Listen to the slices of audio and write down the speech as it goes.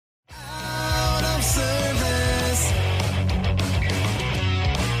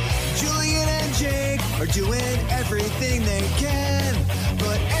doing everything they can,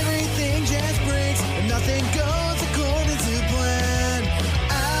 but everything just breaks and nothing goes according to plan.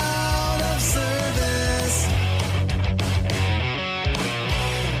 Out of service.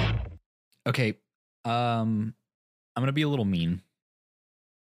 Okay, I'm gonna be a little mean.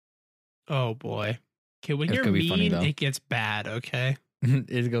 Oh boy. Okay, when It's you're gonna be funny, mean, though. it gets bad, okay?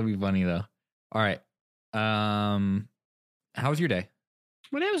 It's gonna be funny though. All right. How was your day?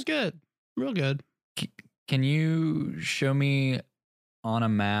 My day was good. Real good. Can you show me on a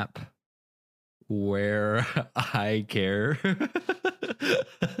map where I care?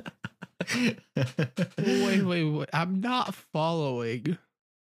 Wait. I'm not following.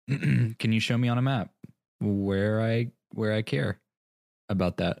 Can you show me on a map where I care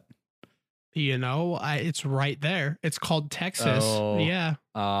about that? You know, it's right there. It's called Texas. Oh. Yeah.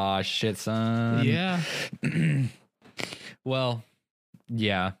 Aw, shit, son. Yeah. Well,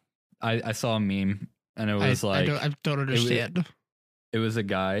 yeah. I saw a meme and it was I don't understand. It was a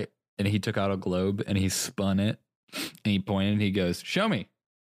guy and he took out a globe and he spun it and he pointed and he goes, show me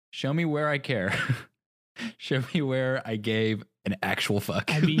where I care. Show me where I gave an actual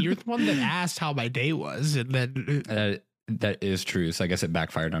fuck. I mean, you're the one that asked how my day was, and then that is true. So I guess it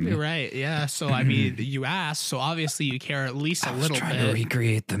backfired on me. right, yeah. So I mean, you asked, so obviously you care at least a little trying bit. to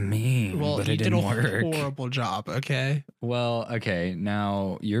recreate the meme, Well, but you it did didn't a work. horrible job. Okay. Well, okay.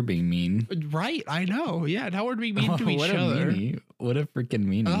 Now you're being mean. Right, I know. Yeah, now we're being mean to each What a other. meanie. What a freaking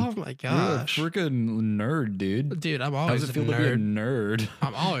meanie. Oh my gosh, You're a freaking nerd, dude. dude, I'm How always does it a feel to be a nerd. nerd?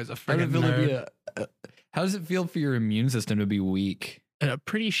 I'm always a How does freaking it feel to be nerd. how does it feel for your immune system to be weak?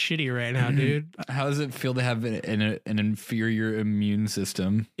 Pretty shitty right now, dude. How does it feel to have an inferior immune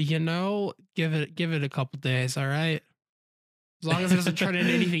system? You know, give it a couple days, all right? As long as it doesn't turn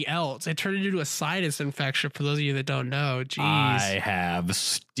into anything else. It turned into a sinus infection for those of you that don't know. Jeez. I have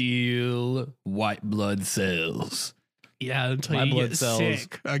steel white blood cells. Yeah, until My you blood get cells-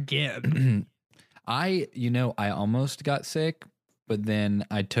 sick again. I almost got sick, but then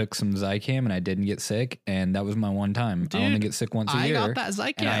I took some Zicam and I didn't get sick, and that was my one time. Dude, I only get sick once a I year. got that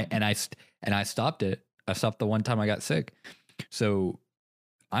Zicam. and I stopped it. I stopped the one time I got sick. So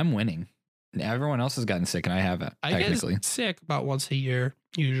I'm winning. Everyone else has gotten sick and I haven't, I technically. get sick about once a year,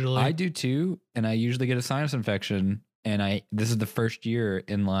 usually. I do too, and I usually get a sinus infection, and this is the first year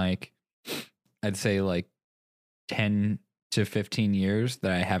in I'd say 10 to 15 years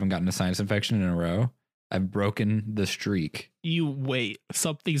that I haven't gotten a sinus infection in a row. I've broken the streak. You wait.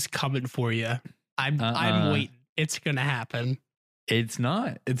 Something's coming for you. I'm waiting. It's gonna happen. It's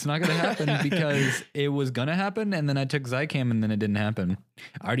not going to happen because it was going to happen, and then I took Zicam and then it didn't happen.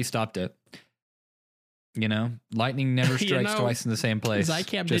 I already stopped it. You know, lightning never strikes twice in the same place.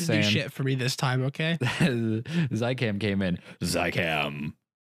 Zicam Just didn't do saying. shit for me this time, okay? Zicam came in. Zicam.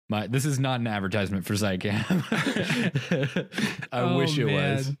 This is not an advertisement for Zicam. I wish it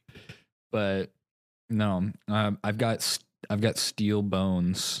was, but no. I've got steel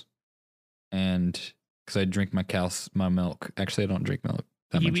bones, and because I drink my milk. Actually, I don't drink milk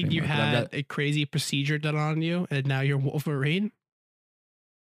that You much mean you anymore, but I've had got- a crazy procedure done on you, and now you're Wolverine?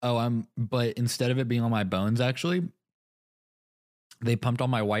 But instead of it being on my bones, actually, they pumped all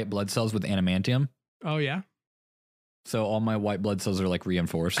my white blood cells with adamantium. Oh yeah. So all my white blood cells are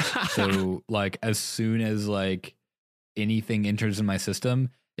reinforced. So as soon as anything enters in my system,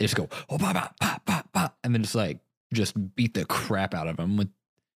 they just go, oh, bah, bah, bah, bah, bah, and then just beat the crap out of them with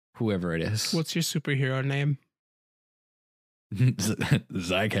whoever it is. What's your superhero name?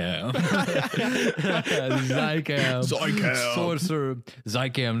 Zicam.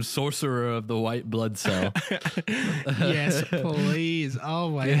 Zicam, sorcerer of the white blood cell. Yes, please. Oh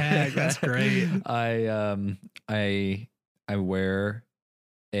my heck, that's great. I wear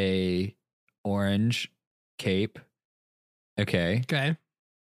a orange cape. Okay. Okay.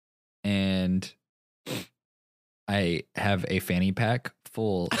 And I have a fanny pack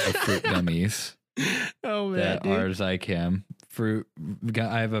full of fruit gummies. Oh man, that dude. are Zicam fruit.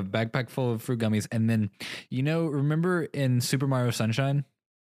 I have a backpack full of fruit gummies, and then remember in Super Mario Sunshine?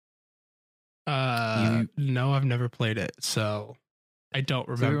 No, I've never played it, so I don't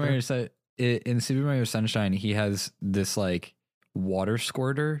remember. In Super Mario Sunshine, he has this water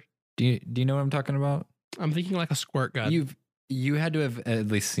squirter. Do you know what I'm talking about? I'm thinking like a squirt gun. You had to have at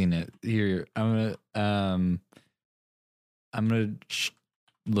least seen it. Here, I'm gonna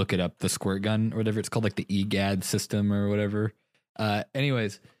look it up, the squirt gun or whatever it's called, the EGAD system or whatever.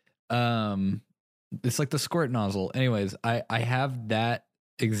 Anyways, it's the squirt nozzle. Anyways, I have that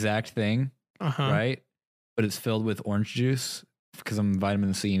exact thing, right? But it's filled with orange juice because I'm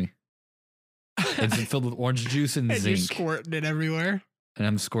vitamin C. It's filled with orange juice and And zinc. you're squirting it everywhere. And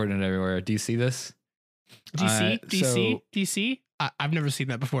I'm squirting it everywhere. Do you see this? DC. I've never seen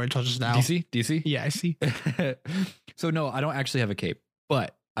that before until just now. DC. Yeah, I see. So no, I don't actually have a cape,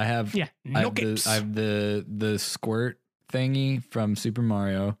 but I have. Yeah, I no have capes. I have the squirt thingy from Super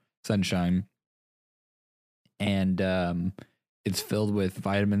Mario Sunshine, and it's filled with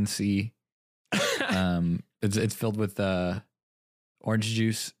vitamin C. It's filled with orange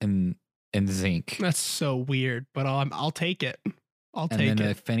juice and zinc. That's so weird, but I'll take it. I'll And take then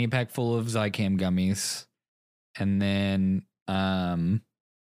a it. fanny pack full of Zycam gummies. And then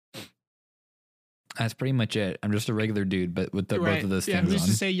that's pretty much it. I'm just a regular dude, but with both of those things who's on.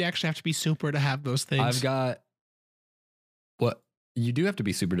 to say you actually have to be super to have those things? I've got what you do have to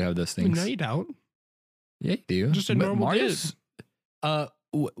be super to have those things. No, you don't. Yeah, you do. Just a But normal Mario's,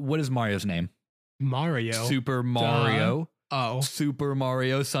 what is Mario's name? Mario. Super Mario. Oh. Super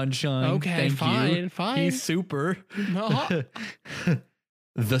Mario Sunshine. Okay, Thank you. fine. He's super. No.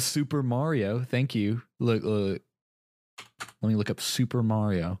 The Super Mario. Thank you. Look. Let me look up Super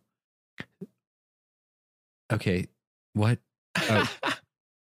Mario. Okay. What? Oh.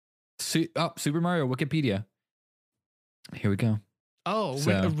 Super Mario Wikipedia. Here we go. Oh,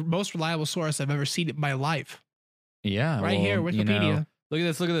 So- the most reliable source I've ever seen in my life. Yeah. Right here, well, Wikipedia. Look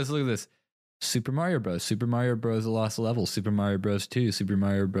at this. Super Mario Bros. Super Mario Bros. The Lost Level. Super Mario Bros. 2. Super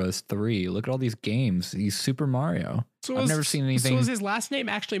Mario Bros. 3. Look at all these games. He's Super Mario. So I've never seen anything. So is his last name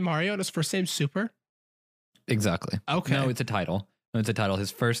actually Mario and his first name Super? Exactly. Okay. No, it's a title. His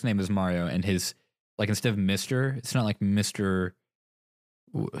first name is Mario, and his, like, instead of Mr., it's not like Mr.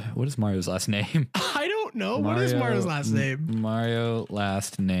 What is Mario's last name? I don't know. What is Mario's last name? Mario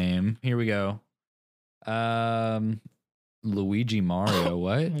last name. Here we go. Luigi Mario.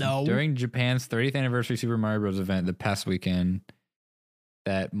 What? No. During Japan's 30th anniversary Super Mario Bros. Event the past weekend,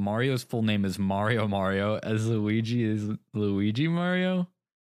 that Mario's full name is Mario, as Luigi is Luigi Mario.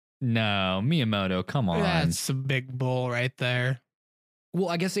 No, Miyamoto, come on. That's a big bull right there. Well,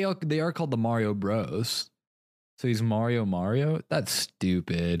 I guess they are called the Mario Bros. So he's Mario. That's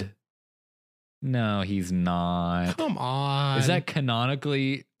stupid. No, he's not. Come on. Is that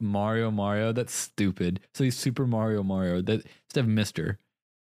canonically Mario? That's stupid. So he's Super Mario. That instead of Mr.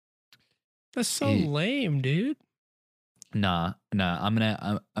 That's so lame, dude. Nah. I'm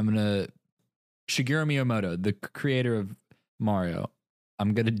gonna Shigeru Miyamoto, the creator of Mario.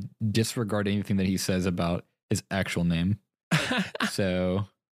 I'm gonna disregard anything that he says about his actual name. So,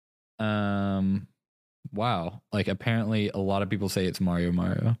 wow. Like, apparently a lot of people say it's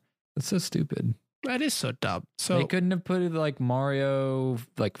Mario. That's so stupid. That is so dumb. So They couldn't have put it like Mario,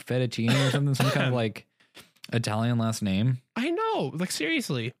 like fettuccine or something, some kind of like Italian last name. I know, like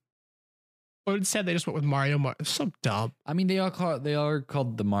seriously. But instead they just went with Mario. It's so dumb. I mean, they are called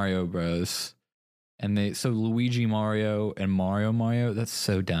the Mario Bros. And so Luigi Mario and Mario, that's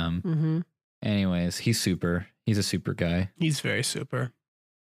so dumb. Mm-hmm. Anyways, he's super. He's a super guy. He's very super.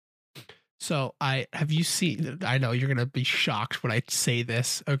 So have you seen, I know you're going to be shocked when I say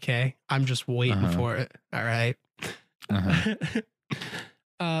this. Okay. I'm just waiting for it. All right.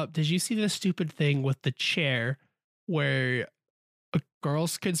 Did you see the stupid thing with the chair where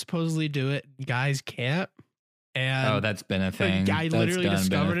girls could supposedly do it, guys can't? And that's been a thing. I literally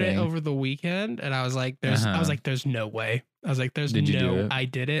discovered it over the weekend, and I was like, "There's no way." I was like, "There's Did you do no." it? I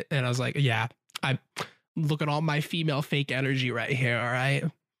did it, and I was like, "Yeah, I look at all my female fake energy right here." All right.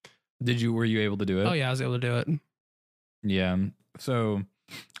 Were you able to do it? Oh yeah, I was able to do it. Yeah. So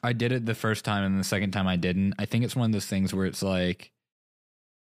I did it the first time, and the second time I didn't. I think it's one of those things where it's like,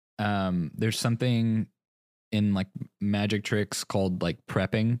 there's something in like magic tricks called like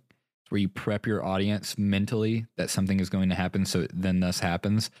prepping, where you prep your audience mentally that something is going to happen, so then thus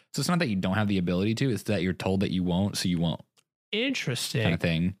happens. So it's not that you don't have the ability to, it's that you're told that you won't, so you won't. Interesting. Kind of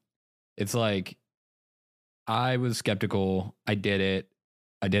thing. It's like, I was skeptical. I did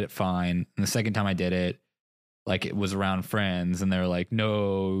it fine. And the second time I did it, like, it was around friends, and they were like,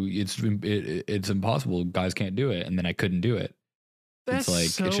 "No, it's impossible. Guys can't do it." And then I couldn't do it. That's it's like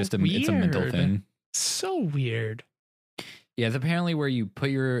so it's just it's a mental weird. thing. So weird. Yeah, it's apparently where you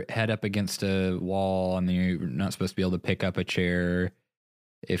put your head up against a wall, and then you're not supposed to be able to pick up a chair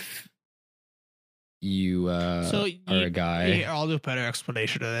if you are a guy. Yeah, I'll do a better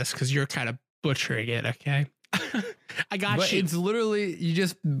explanation of this because you're kind of butchering it. Okay. I got But you. it's literally, you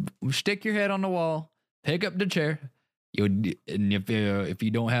just stick your head on the wall, pick up the chair. And if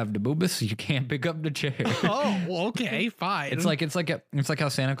you don't have the boobas, you can't pick up the chair. Oh, well, okay, fine. It's like how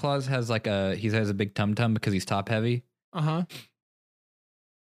Santa Claus has he has a big tum tum because he's top heavy.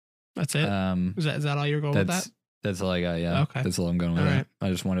 That's it. Is that all you're going with that? That's all I got. Yeah. Okay. That's all I'm going with. All right. I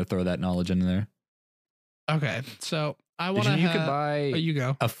just wanted to throw that knowledge in there. Okay, so I want to. You could buy you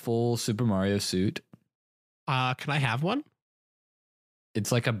go. a full Super Mario suit Can I have one?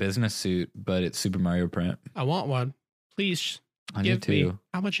 It's like a business suit, but it's Super Mario print. I want one. Please I give need me. to.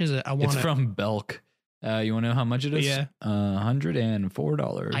 How much is it? I want It's it. from Belk. You want to know how much it is? Yeah.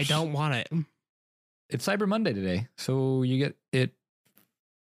 $104. I don't want it. It's Cyber Monday today, so you get it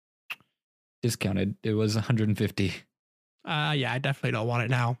discounted. It was 150. Yeah, I definitely don't want it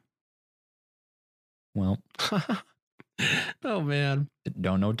now. Well, Oh man.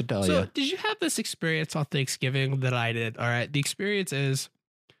 don't know what to tell So you. did you have this experience on Thanksgiving that I did? All right. The experience is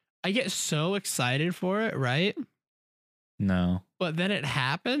I get so excited for it, right? No. But then it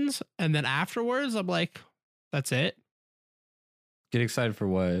happens, and then afterwards I'm like, that's it. Get excited for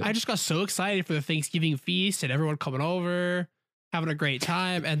what? I just got so excited for the Thanksgiving feast and everyone coming over, having a great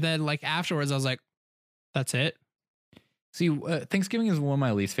time. And then like afterwards I was like, that's it. See, Thanksgiving is one of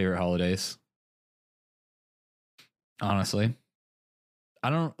my least favorite holidays. Honestly. I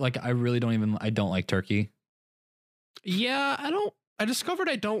don't like turkey. Yeah, I discovered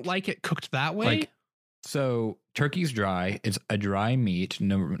I don't like it cooked that way. So turkey's dry. It's a dry meat,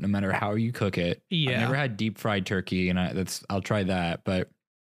 no matter how you cook it. Yeah. I've never had deep fried turkey, and I'll try that. But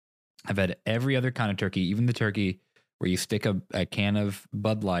I've had every other kind of turkey, even the turkey where you stick a can of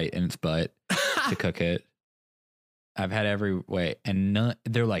Bud Light in its butt to cook it. I've had every way, and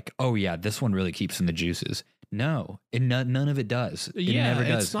they're like, "Oh yeah, this one really keeps in the juices." No, none of it does. It never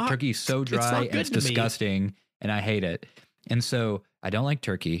does. Turkey's so dry and it's disgusting, and I hate it. And so I don't like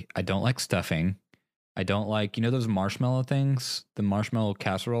turkey. I don't like stuffing. I don't like, those marshmallow things, the marshmallow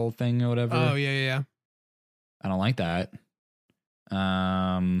casserole thing or whatever. Oh yeah. I don't like that.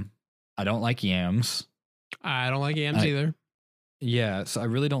 I don't like yams. I don't like yams either. Yeah, so I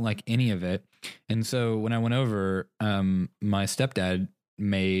really don't like any of it. And so when I went over, my stepdad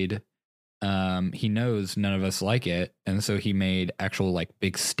made, he knows none of us like it, and so he made actual like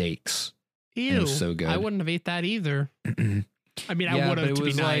big steaks. Ew, it was so good. I wouldn't have ate that either. I mean, I would have to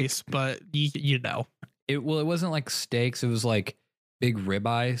be nice, but you know. It wasn't like steaks. It was like big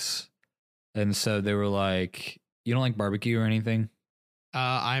ribeyes. And so they were like, you don't like barbecue or anything?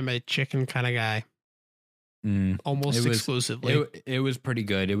 I'm a chicken kind of guy. Almost It was- exclusively. It was pretty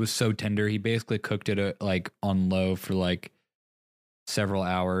good. It was so tender. He basically cooked it like on low for like several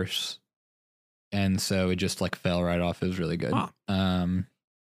hours. And so it just like fell right off. It was really good. Huh.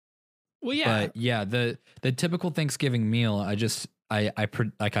 Well, yeah. But yeah, the typical Thanksgiving meal,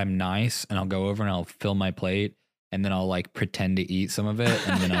 I'm nice and I'll go over and I'll fill my plate and then I'll like pretend to eat some of it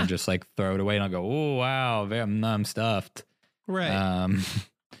and then I'll just like throw it away and I'll go, oh wow, I'm stuffed. Right.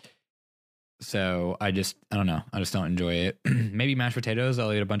 So I don't know. I just don't enjoy it. Maybe mashed potatoes.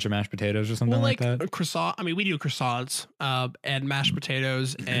 I'll eat a bunch of mashed potatoes or something like that. A croissant. I mean, we do croissants, and mashed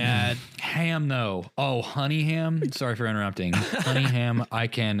potatoes and ham though. Oh, honey ham. Sorry for interrupting. Honey ham. I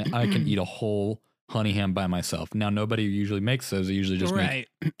can eat a whole honey ham by myself. Now nobody usually makes those. They usually just make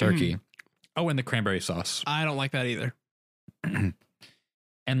turkey. Oh, and the cranberry sauce. I don't like that either.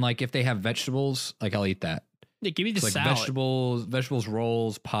 And like if they have vegetables, like I'll eat that. Yeah, give me the Like salad. vegetables,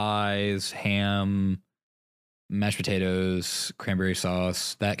 rolls, pies, ham, mashed potatoes, cranberry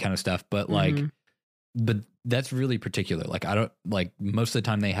sauce, that kind of stuff. But but that's really particular. Like I don't like most of the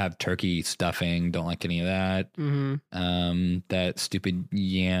time they have turkey stuffing. Don't like any of that. That stupid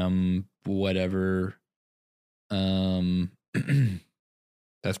yam, whatever. That's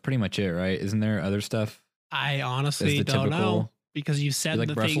pretty much it, right? Isn't there other stuff? I honestly don't know. Because you said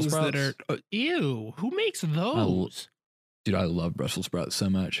the things that are ew. Who makes those? Dude, I love Brussels sprouts so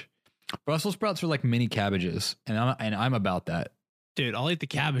much. Brussels sprouts are like mini cabbages, and I'm about that. Dude, I'll eat the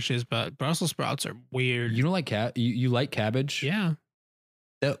cabbages, but Brussels sprouts are weird. You don't like you like cabbage? Yeah.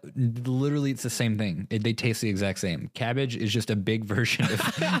 Literally, it's the same thing. They taste the exact same. Cabbage is just a big version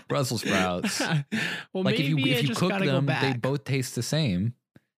of Brussels sprouts. Well, like maybe if you cook them, they back. both taste the same.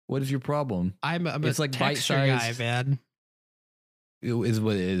 What is your problem? It's like texture guy, bite-sized. man. Is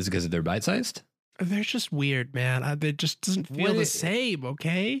what it is because they're bite sized? They're just weird, man. They just doesn't feel the same.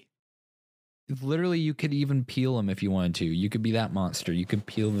 Okay. Literally, you could even peel them if you wanted to. You could be that monster. You could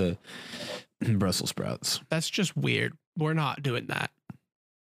peel the Brussels sprouts. That's just weird. We're not doing that.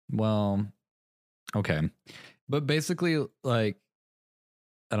 Well, okay. But basically, like,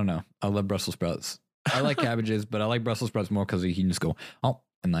 I don't know. I love Brussels sprouts. I like cabbages, but I like Brussels sprouts more because you can just go, oh,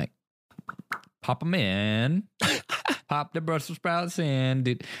 and like pop them in. Pop the Brussels sprouts in.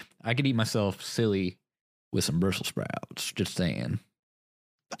 Dude, I could eat myself silly with some Brussels sprouts. Just saying.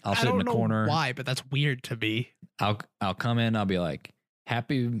 I'll sit in the corner. Why, but that's weird to me. I'll come in. I'll be like,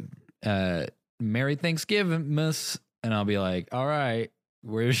 happy, Merry Thanksgiving, miss. And I'll be like, all right.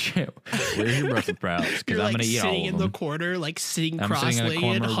 where's your Brussels sprouts? Because You're I'm gonna like eat all sitting of in them. the corner, like sitting I'm sitting in a cross-legged,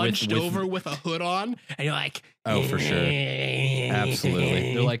 corner hunched with- over with a hood on, and you're like, Oh, for sure.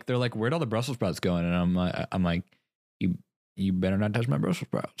 Absolutely. They're like, where'd all the Brussels sprouts going? And I'm like, you better not touch my Brussels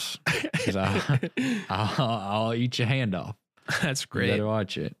sprouts, because I'll eat your hand off. That's You great. better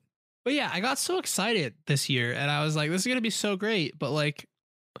watch it. But yeah, I got so excited this year, and I was like, this is gonna be so great. But like,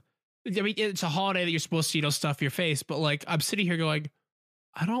 I mean, it's a holiday that you're supposed to, stuff your face. But like, I'm sitting here going,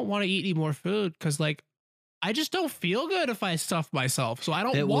 I don't want to eat any more food because like, I just don't feel good if I stuff myself. So I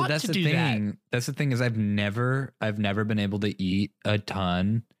don't want that's to the do thing. that. That's the thing is I've never been able to eat a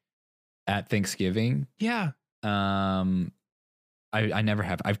ton at Thanksgiving. Yeah. I never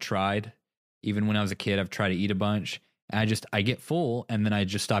have. I've tried. Even when I was a kid, I've tried to eat a bunch. And I get full and then I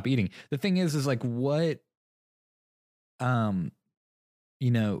just stop eating. The thing is like what, what am I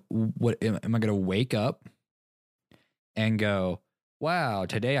going to wake up and go, wow,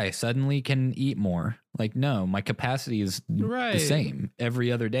 today I suddenly can eat more? Like, no, my capacity is the same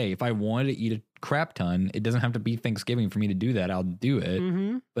every other day. If I wanted to eat a crap ton, it doesn't have to be Thanksgiving for me to do that. I'll do it.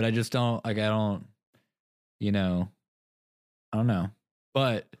 Mm-hmm. But I just don't, like, I don't know.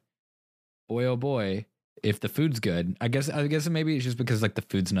 But boy, oh boy, if the food's good, I guess maybe it's just because like the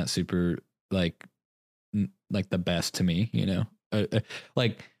food's not super like the best to me,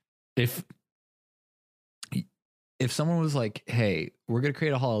 like if someone was like, hey, we're going to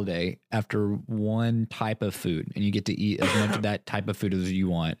create a holiday after one type of food and you get to eat as much of that type of food as you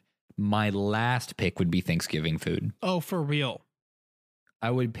want, my last pick would be Thanksgiving food. Oh, for real.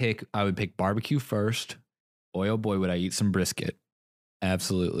 I would pick barbecue first. Boy, oh boy, would I eat some brisket.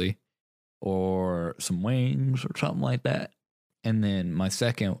 Absolutely. Or some wings or something like that. And then my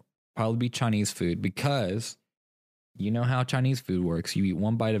second probably be Chinese food, because you know how Chinese food works. You eat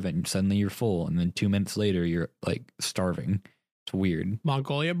one bite of it and suddenly you're full. And then 2 minutes later, you're like starving. It's weird.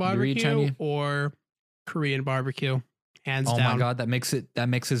 Mongolia barbecue or Korean barbecue. Hands down. Oh my God, that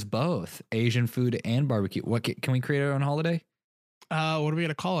mixes both Asian food and barbecue. What can we create our own holiday? What are we going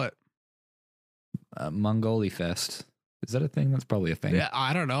to call it? Mongolifest. Is that a thing? That's probably a thing. Yeah,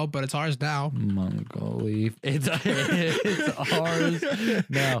 I don't know, but it's ours now. It's ours.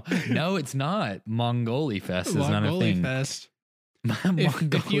 No, it's not. Mongolifest is not a thing. Mongolifest.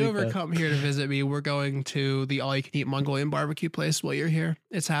 If you ever come here to visit me, we're going to the all-you-can-eat Mongolian barbecue place while you're here.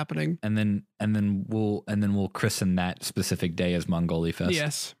 It's happening. And then we'll christen that specific day as Mongolifest.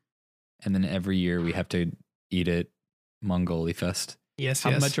 Yes. And then every year we have to eat it Mongolifest. Yes.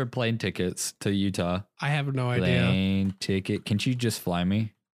 How much are plane tickets to Utah? I have no idea. Plane ticket. Can't you just fly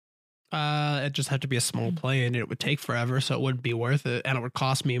me? It just had to be a small plane. It would take forever, so it wouldn't be worth it, and it would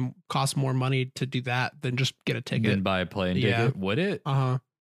cost more money to do that than just get a ticket. Then buy a plane ticket. Would it? Uh-huh.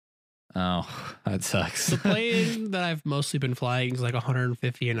 Oh, that sucks. The plane that I've mostly been flying is like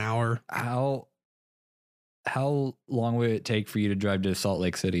 $150 an hour. How long would it take for you to drive to Salt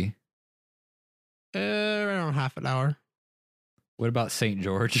Lake City? Around half an hour. What about St.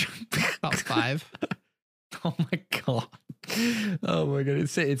 George? About 5. Oh my God. Oh my God.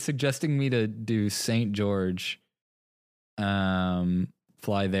 It's suggesting me to do St. George.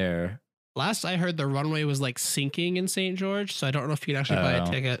 Fly there. Last I heard, the runway was like sinking in St. George, so I don't know if you can actually buy a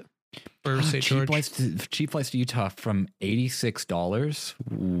ticket for St. George. Cheap flights to Utah from $86.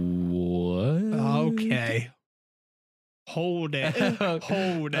 What? Okay. Hold it.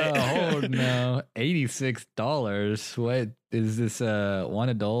 Hold it. Oh no. $86. What is this? One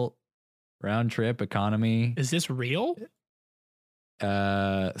adult round trip economy? Is this real?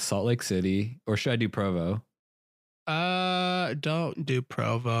 Salt Lake City, or should I do Provo? Don't do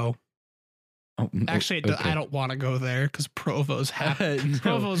Provo. Oh, actually, okay. I don't want to go there because Provo's No.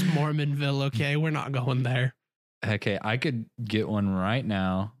 Provo's Mormonville. Okay, we're not going there. Okay, I could get one right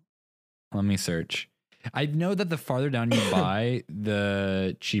now. Let me search. I know that the farther down you buy,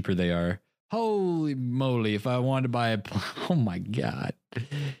 the cheaper they are. Holy moly! If I wanted to buy oh my God, if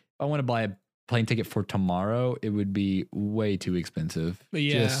I want to buy a plane ticket for tomorrow, it would be way too expensive.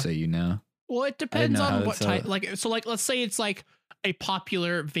 Yeah. Just so you know. Well, it depends on what type. So Let's say it's like a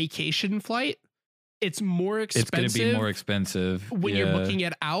popular vacation flight. It's more expensive. It's going to be more expensive when you're booking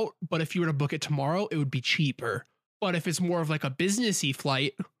it out. But if you were to book it tomorrow, it would be cheaper. But if it's more of like a businessy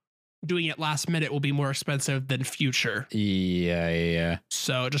flight, doing it last minute will be more expensive than future. Yeah.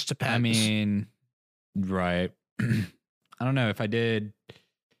 So it just depends. I mean, right. I don't know if I did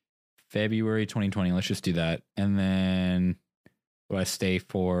February 2020. Let's just do that. And then will I stay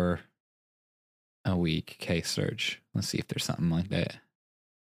for a week? Okay, search. Let's see if there's something like that.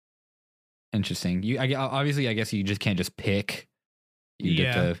 Interesting. Obviously, I guess you just can't just pick. You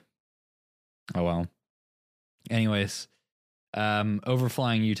get to. Oh well. Anyways,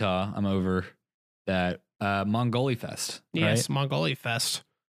 Overflying Utah. I'm over that. Mongolifest. Yes, Right? Mongolifest.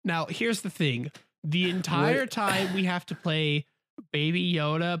 Now, here's the thing. The entire time we have to play Baby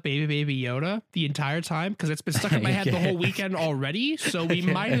Yoda, Baby Yoda, the entire time, because it's been stuck in my head the whole weekend already, so we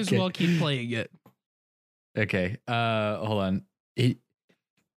might as well keep playing it. Okay. Hold on.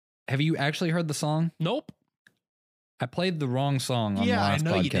 Have you actually heard the song? Nope. I played the wrong song on the last I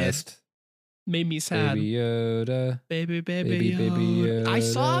know podcast. you did. Made me sad. Baby Yoda. Baby Baby Yoda. I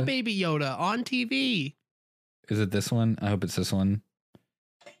saw Yoda. Baby Yoda on TV. Is it this one? I hope it's this one.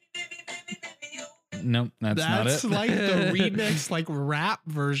 Nope, that's not it. That's like the remix, like rap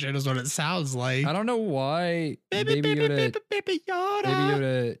version is what it sounds like. I don't know why Baby Yoda. Baby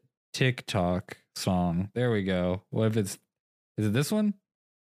Yoda TikTok song. There we go. What if it's, is it this one?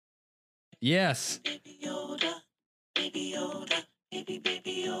 Yes. Baby Yoda, Baby Yoda, Baby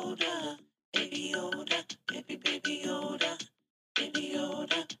Yoda, Baby Yoda, Baby Yoda, Baby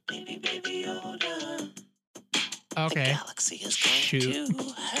Yoda, Baby Yoda. Okay. The galaxy is going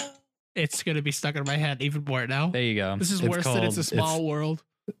to hell. It's going to be stuck in my head even more now. There you go. This is worse than It's a Small World.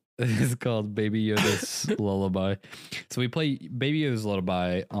 It's called Baby Yoda's Lullaby. So we play Baby Yoda's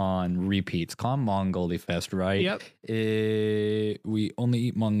Lullaby on repeats. Call Mongolifest, right? Yep. We only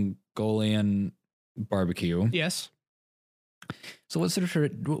eat Mongolian barbecue. Yes. So what's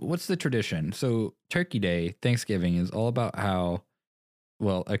the tradition? So Turkey Day, Thanksgiving is all about how,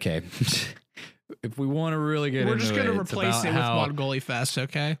 well, okay. If we want to really get We're into just going to replace it with how, Mongolifest,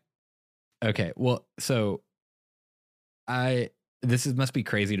 okay? Okay. Well, so must be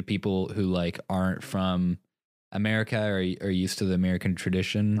crazy to people who like aren't from America or are used to the American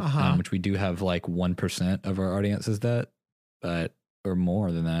tradition, which we do have like 1% of our audience is that, but or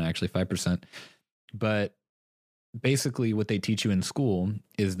more than that, actually 5%. But basically what they teach you in school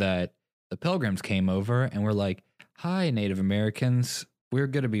is that the Pilgrims came over and were like, "Hi, Native Americans. We're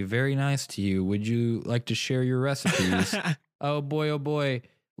going to be very nice to you. Would you like to share your recipes?" Oh boy.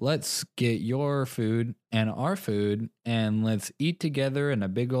 Let's get your food and our food and let's eat together in a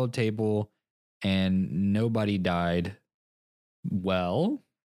big old table, and nobody died. Well,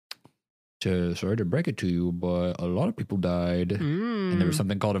 sorry to break it to you, but a lot of people died. And there was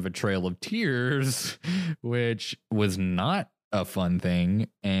something called a Trail of Tears, which was not a fun thing.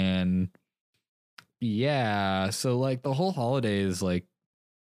 And yeah, so like the whole holiday is like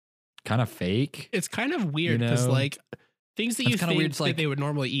kind of fake. It's kind of weird because like things that you think weird, that they would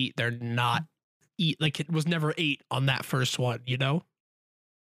normally eat, they're not eat. Like it was never ate on that first one, you know?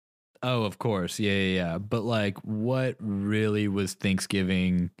 Oh, of course. Yeah. But like what really was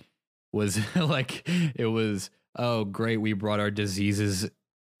Thanksgiving was like, it was, oh, great. We brought our diseases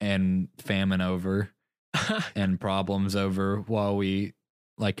and famine over and problems over while we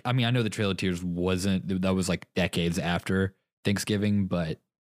like, I mean, I know the Trail of Tears that was like decades after Thanksgiving, but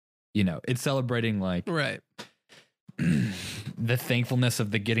you know, it's celebrating like right. the thankfulness of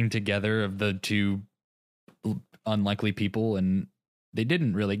the getting together of the two unlikely people, and they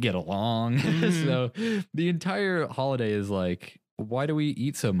didn't really get along. So the entire holiday is like, why do we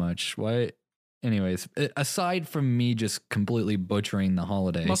eat so much? Why? Anyways, aside from me just completely butchering the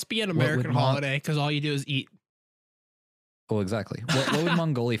holiday, Must be an American holiday because all you do is eat. Well, exactly. What would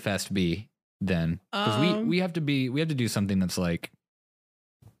Mongolifest be then? Because we have to do something that's like,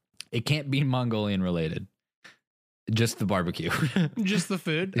 it can't be Mongolian related. Just the barbecue. Just the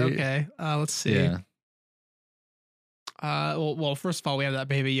food. Okay. Let's see. Yeah. Well, first of all, we have that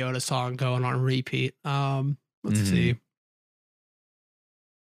Baby Yoda song going on repeat. Let's see.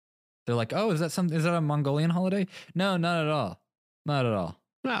 They're like, oh, is that a Mongolian holiday? No, not at all. Not at all.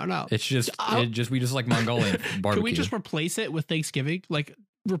 No. It's just we just like Mongolian barbecue. Can we just replace it with Thanksgiving? Like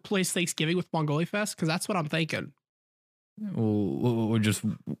replace Thanksgiving with Mongolifest? Because that's what I'm thinking.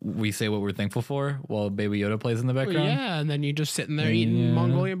 We say what we're thankful for while Baby Yoda plays in the background. Yeah, and then you're just sitting there eating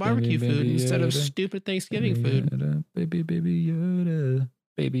Mongolian barbecue food instead of stupid Thanksgiving food. Baby Yoda,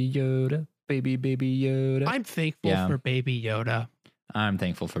 Baby Yoda, Baby Yoda. I'm thankful for Baby Yoda. I'm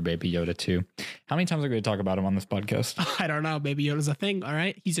thankful for Baby Yoda too. How many times are we going to talk about him on this podcast? I don't know. Baby Yoda's a thing. All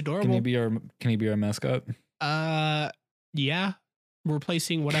right, he's adorable. Can he be our mascot? Yeah,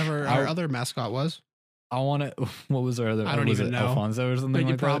 replacing whatever our other mascot was. I want to. What was our other? I don't even know. Alfonso or something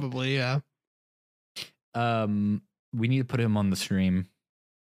like probably, that? Yeah. We need to put him on the stream.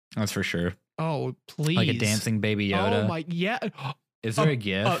 That's for sure. Oh, please! Like a dancing Baby Yoda. Oh my, yeah. Is there a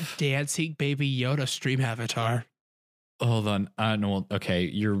GIF? A dancing Baby Yoda stream avatar. Hold on. No. Okay,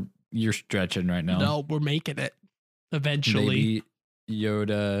 you're stretching right now. No, we're making it eventually. Baby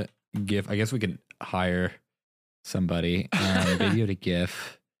Yoda GIF. I guess we could hire somebody. Baby Yoda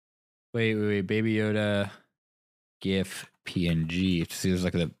GIF. Wait. Baby Yoda GIF PNG. See, there's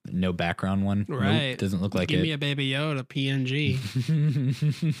like the no background one. Right. Nope, doesn't look like Give it. me a Baby Yoda PNG.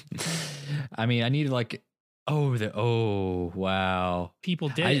 I mean, I need like, wow. People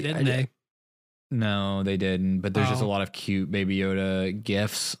did it, didn't they? No, they didn't. But there's just a Oh. lot of cute Baby Yoda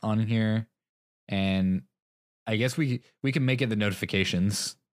gifs on here, and I guess we can make it the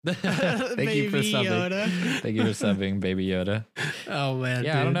notifications. Thank you for Baby subbing. Yoda. Thank you for subbing, Baby Yoda. Oh man.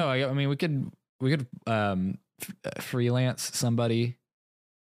 Yeah, I don't dude. know. I mean, we could freelance somebody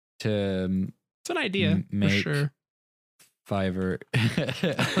to It's an idea for make sure. Fiverr.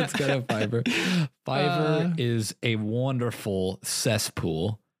 Let's go to Fiverr. Fiverr is a wonderful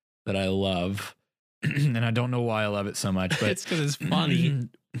cesspool that I love, and I don't know why I love it so much, but It's because it's funny.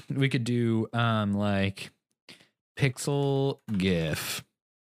 we could do like pixel GIF.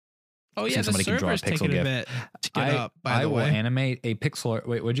 Oh yeah, So the somebody can draw a server's taking pixel a GIF. bit to get up. By I the will way, animate a pixel art.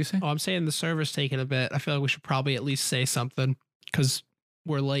 Wait, what'd you say? oh, I'm saying the server's taking a bit. I feel like we should probably at least say something because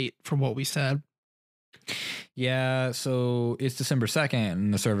we're late from what we said. Yeah, so it's December 2nd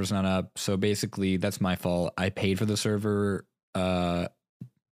and the server's not up. So basically that's my fault. I paid for the server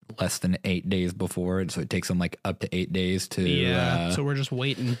less than 8 days before, and so it takes them like up to 8 days to So we're just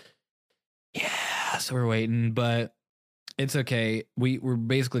waiting. yeah, so we're waiting, but it's okay. We're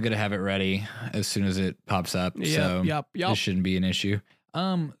basically gonna have it ready as soon as it pops up. So Yep. this shouldn't be an issue.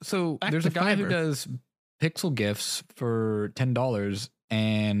 So Back there's to a guy who Fiverr. does pixel gifs for $10,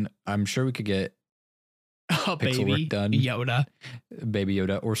 and I'm sure we could get Oh, Pixel baby work done. Yoda. Baby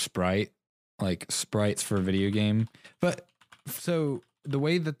Yoda or Sprite, like sprites for a video game. But so the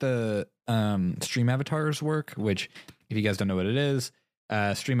way that the stream avatars work, which if you guys don't know what it is,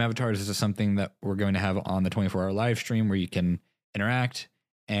 stream avatars is just something that we're going to have on the 24-hour live stream where you can interact,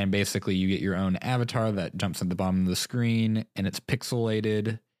 and basically you get your own avatar that jumps at the bottom of the screen, and it's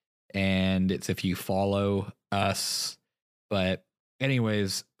pixelated, and it's if you follow us. But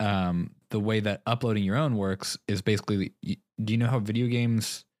anyways, the way that uploading your own works is basically, do you know how video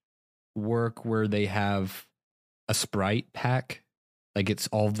games work where they have a sprite pack? Like it's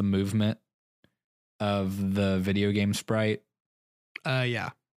all the movement of the video game sprite. Yeah.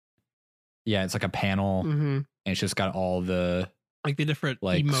 Yeah, it's like a panel, Mm-hmm. and it's just got all the Like the different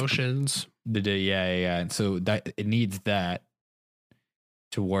Like, emotions. yeah. And so that it needs that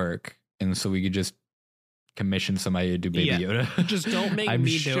to work. And so we could just commission somebody to do Baby Yeah. Yoda. Just don't make I'm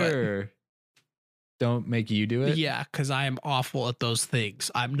me do it. sure. Don't make you do it. Yeah, because I am awful at those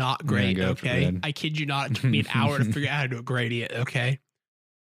things. I'm not Yeah, great, God okay? forbid. I kid you not. It took me an hour to figure out how to do a gradient, okay?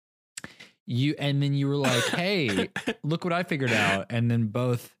 And then you were like, "Hey, look what I figured out." And then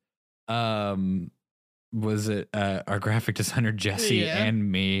both, was it our graphic designer Jesse Yeah.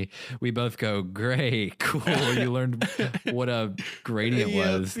 and me? We both go, "Great, cool." You learned what a gradient Yep,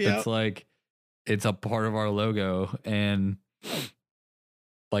 was. yep. It's like it's a part of our logo, and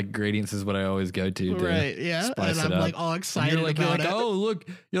like gradients is what I always go to. Right, yeah. spice And it I'm up. like all And excited you're like, about it. oh, look,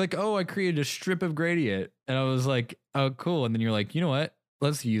 you're like, oh, I created a strip of gradient. And I was like, oh, cool. And then you're like, you know what?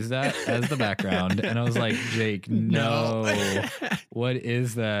 Let's use that as the background. And I was like, Jake, no. What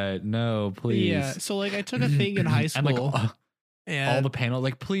is that? No, please. Yeah. So like I took a thing in high And like school all the panels,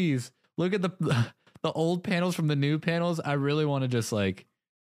 like, please look at the old panels from the new panels. I really want to just like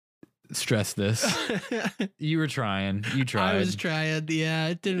stress this. You were trying. You tried. I was trying. Yeah,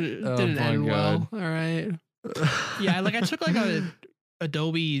 it didn't Oh, didn't my end well. God. All right. Yeah, like I took like a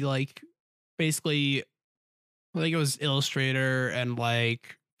Adobe, like basically I think it was Illustrator and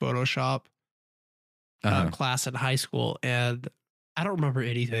like Photoshop Uh-huh. class in high school, and I don't remember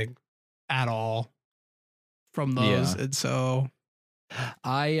anything at all from those. Yeah. And so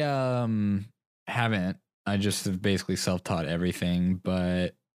I haven't. I just have basically self-taught everything,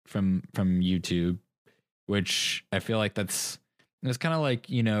 but from YouTube, which I feel like it's kind of like,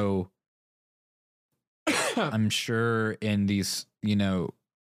 you know, I'm sure in these, you know,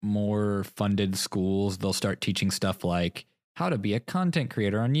 more funded schools, they'll start teaching stuff like how to be a content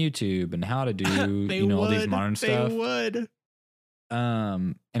creator on YouTube and how to do, they you know, all these would, modern they stuff. would.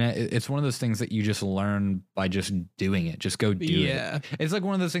 And it's one of those things that you just learn by just doing it. Just go do it. Yeah. It's like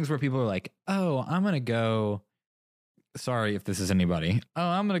one of those things where people are like, oh, I'm going to go. Sorry if this is anybody. Oh,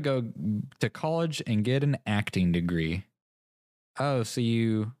 I'm going to go to college and get an acting degree. Oh, so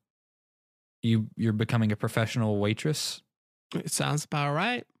you're becoming a professional waitress? It sounds about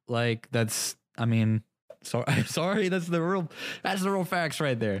right. Like that's, I mean, sorry, that's the real facts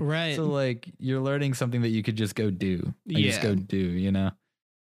right there. Right. So like you're learning something that you could just go do. Like, just Yeah. go do, you know?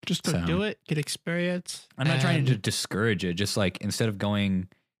 Just go So- do it, get experience. I'm not trying to and- discourage it. Just like instead of going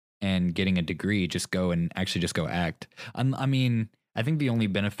and getting a degree, just go and actually just go act. I mean, I think the only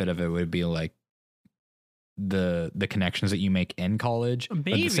benefit of it would be like the connections that you make in college. But at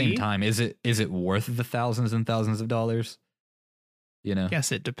the same Maybe. time, is it worth the thousands and thousands of dollars? You know?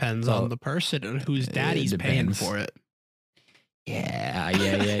 Guess it depends Well, on the person and whose it daddy's paying depends. for it.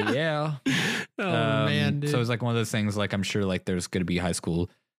 Yeah. Oh man, dude. So it's like one of those things, like I'm sure like there's going to be high school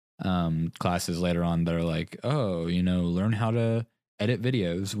classes later on that are like, oh, learn how to edit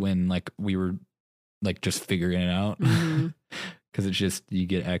videos, when like we were like just figuring it out, Mhm. because it's just you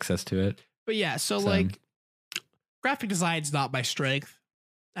get access to it. But yeah, so like graphic design's not my strength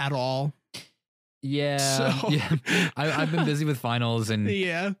at all. Yeah, So- yeah. I've been busy with finals, and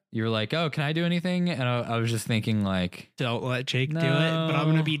Yeah. you were like, oh, can I do anything? And I was just thinking like, Don't let Jake do it, but I'm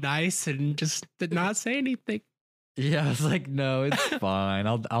gonna No. be nice and just not say anything. yeah, I was like, no, it's fine.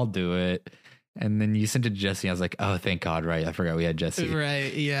 I'll do it. And then you sent it to Jesse. I was like, oh, thank God, right? I forgot we had Jesse.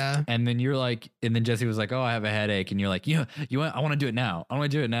 Right, yeah. And then you're like, and then Jesse was like, oh, I have a headache. And you're like, I want to do it now. I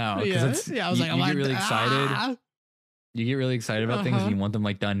want to do it now. 'Cause Yeah. it's- Yeah, I was you, like, you I'm get really excited. "Ah." You get really excited about things, and you want them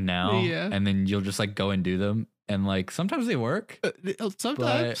like done now. Yeah. And then you'll just like go and do them. And like sometimes they work.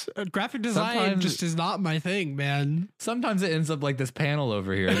 Sometimes graphic design sometimes- just is not my thing, man. Sometimes it ends up like this panel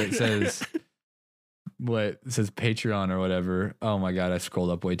over here that says what it says Patreon or whatever. Oh my God, I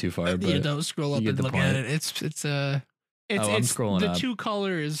scrolled up way too far. But You don't scroll up you get and the look at point. it. It's I'm scrolling the up. two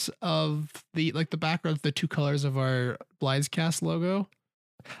colors of the background, the two colors of our Blindscast logo.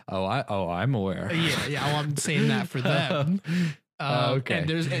 I'm aware. Yeah. Well, I'm saying that for them. Okay. And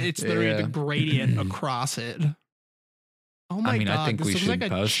it's literally Yeah. the gradient across it. Oh my mean, I God, think this we looks should like a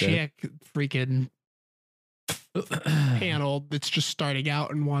post it. chick freaking panel that's just starting out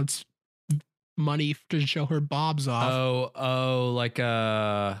and wants money to show her bobs off. like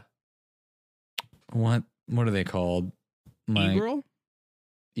what are they called? Like E-girl?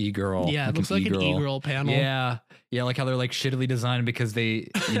 E-girl. Yeah, it looks like an E-girl panel. Yeah, like how they're like shittily designed because they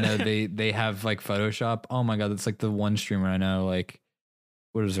they have like Photoshop. Oh my God, that's like the one streamer I know. Like,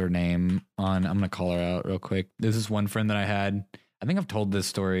 what is her name on? I'm gonna call her out real quick. There's this one friend that I had. I think I've told this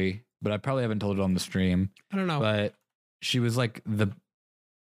story, but I probably haven't told it on the stream. I don't know. But she was like the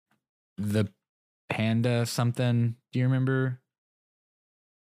panda something. Do you remember?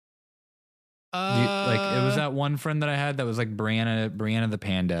 Like it was that one friend that I had that was like Brianna the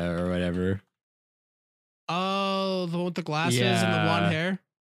panda or whatever. Oh, the one with the glasses and the blonde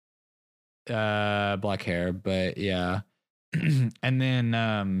hair. Black hair, but yeah. And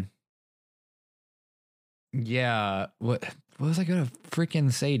then yeah, what was I gonna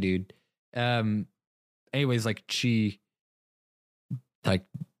freaking say, dude? Anyways, like she like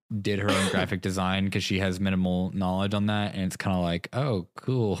did her own graphic design because she has minimal knowledge on that, and it's kind of like, oh,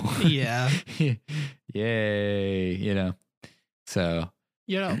 cool. Yeah. Yay, so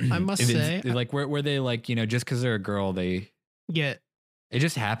I must say, like where they like, just because they're a girl, they get it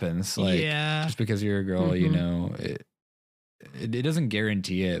just happens. Like just because you're a girl, it doesn't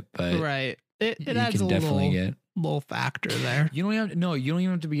guarantee it, but right. It you adds can a definitely little factor there. You don't even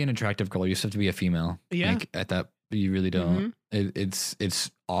have to be an attractive girl. You just have to be a female. Yeah. Like, at that, you really don't.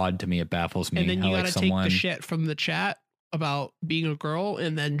 It's odd to me. It baffles me. And then how, you like, gotta take the shit from the chat about being a girl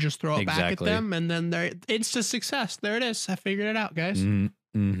and then just throw it back at Exactly. them, and then they're instant success. There it is. I figured it out, guys.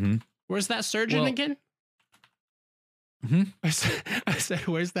 Mm-hmm. Where's that surgeon Well- again? Mhm. I said,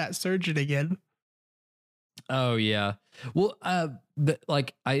 where's that surgeon again? Oh yeah. Well,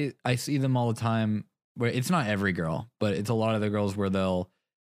 like I see them all the time. Where it's not every girl, but it's a lot of the girls where they'll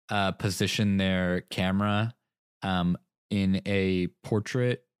position their camera in a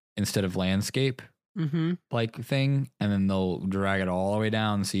portrait instead of landscape Mm-hmm. like thing, and then they'll drag it all the way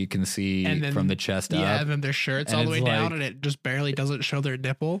down so you can see And then- from the chest Yeah, up. and then their shirt's And all the way it's down, like- and it just barely doesn't show their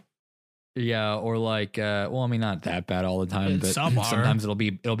nipple. Yeah, or like well, I mean, not that bad all the time, but Some are. sometimes it'll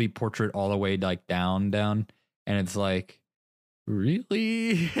be portrait all the way like down, and it's like,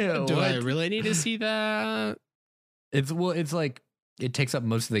 really? Do I What? really need to see that? It's like it takes up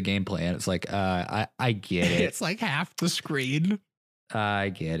most of the gameplay, and it's like I get it. It's like half the screen. I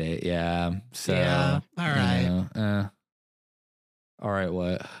get it. Yeah. So Yeah, all right. All right.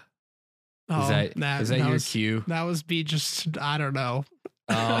 What Oh, is that your was, cue? That was me just, I don't know.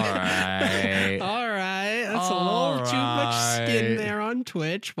 All right. All right. That's a All little too much skin right. there on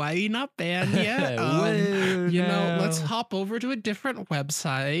Twitch. Why are you not banned yet? Whoa, Let's no. hop over to a different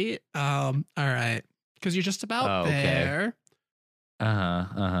website. All right. Because you're just about Oh, okay. there.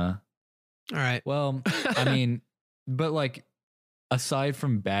 Uh-huh. All right. Well, I mean, but like, aside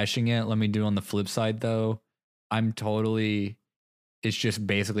from bashing it, let me do on the flip side though. It's just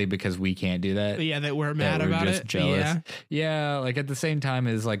basically because we can't do that. Yeah, that we're mad we're about just it. jealous. Yeah. Yeah, like at the same time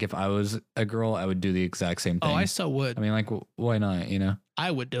as like if I was a girl, I would do the exact same thing. Oh, I so would. I mean, like, why not? I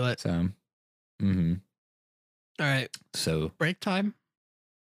would do it. So, mm-hmm. All right. So Break time.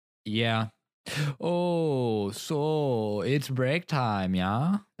 yeah. Oh, so it's break time,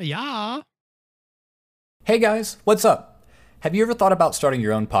 yeah? Yeah. Hey guys, what's up? Have you ever thought about starting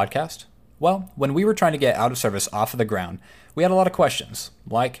your own podcast? Well, when we were trying to get Out of Service off of the ground, we had a lot of questions,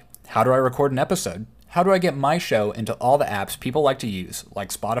 like, how do I record an episode? How do I get my show into all the apps people like to use, like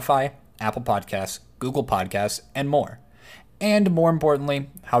Spotify, Apple Podcasts, Google Podcasts, and more? And more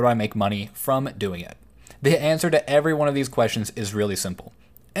importantly, how do I make money from doing it? The answer to every one of these questions is really simple.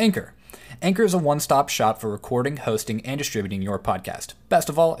 Anchor. Anchor is a one-stop shop for recording, hosting, and distributing your podcast. Best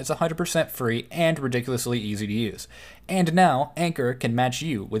of all, it's 100% free and ridiculously easy to use. And now, Anchor can match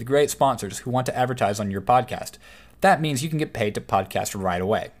you with great sponsors who want to advertise on your podcast. That means you can get paid to podcast right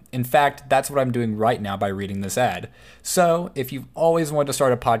away. In fact, that's what I'm doing right now by reading this ad. So, if you've always wanted to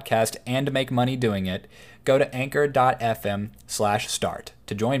start a podcast and make money doing it, go to anchor.fm/start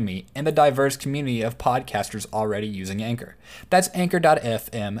to join me in the diverse community of podcasters already using Anchor. That's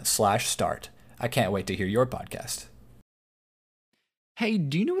anchor.fm/start. I can't wait to hear your podcast. Hey,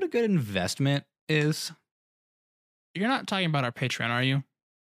 do you know what a good investment is? You're not talking about our Patreon, are you?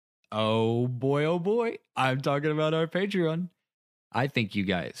 Oh boy. I'm talking about our Patreon. I think you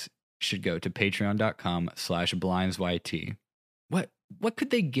guys should go to patreon.com/blindsyt. What could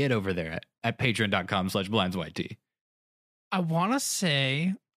they get over there at patreon.com/blindsyt? I want to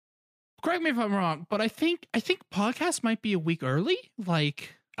say, correct me if I'm wrong, but I think podcast might be a week early.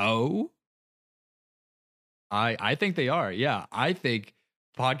 Like, Oh, I think they are. Yeah, I think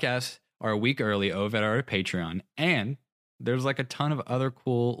podcasts are a week early over at our Patreon, and there's like a ton of other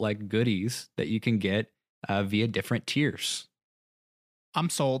cool like goodies that you can get via different tiers. I'm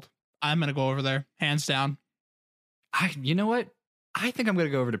sold. I'm gonna go over there, hands down. You know what? I think I'm gonna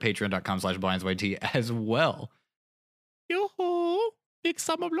go over to patreon.com/blindsyt as well. Yoo-hoo! Big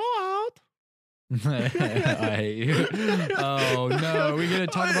summer blowout. Oh no, we're gonna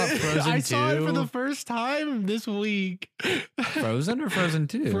talk about Frozen 2. I saw it for the first time this week. Frozen or Frozen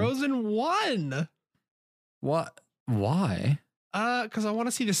 2? Frozen 1. What? Why? Because I want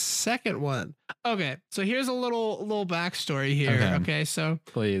to see the second one. Okay, so here's a little backstory here. Okay, so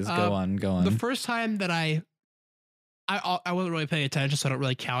Please go on. the first time that I wasn't really paying attention, so I don't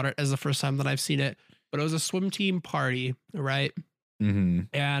really count it as the first time that I've seen it. But it was a swim team party, right? Mm-hmm.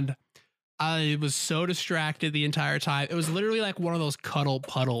 And I was so distracted the entire time. It was literally like one of those cuddle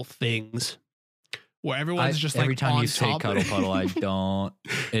puddle things where everyone's just like every time on you say top. cuddle puddle, I don't.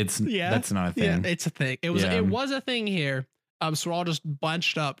 That's not a thing. Yeah, it's a thing. It was a thing here. So we're all just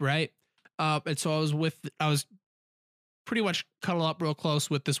bunched up, right? And so I was pretty much cuddle up real close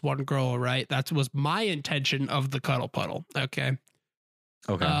with this one girl, right? That was my intention of the cuddle puddle. Okay.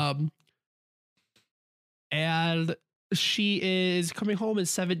 And she is coming home in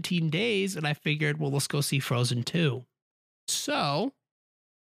 17 days, and I figured, well, let's go see Frozen 2. So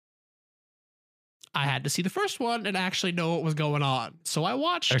I had to see the first one and actually know what was going on. So I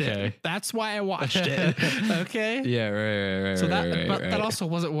watched it. That's why I watched it. Okay. Yeah, right. So that also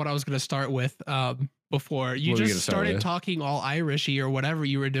wasn't what I was going to start with before. You just started talking all Irishy or whatever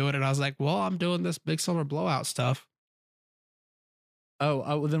you were doing, and I was like, well, I'm doing this big summer blowout stuff.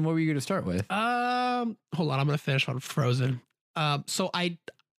 Oh, well, then what were you going to start with? Hold on, I'm going to finish on Frozen. So I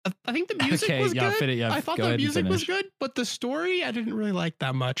think the music was good. I thought the music was good, but the story I didn't really like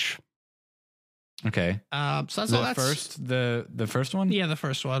that much. Okay. So that's all. The first one? Yeah, the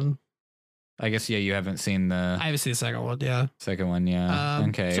first one. I guess you haven't seen I haven't seen the second one. Yeah. Second one, yeah.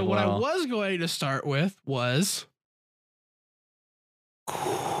 Okay. So what I was going to start with was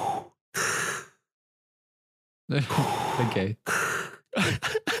okay.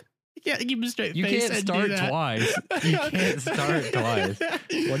 Yeah, keep a straight you face. Can't start twice. You can't start twice.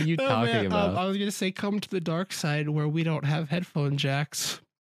 What are you talking about? I was gonna say, come to the dark side where we don't have headphone jacks.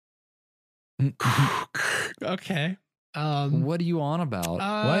 Okay. What are you on about?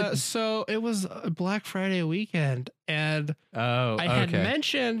 What? So it was a Black Friday weekend, and I had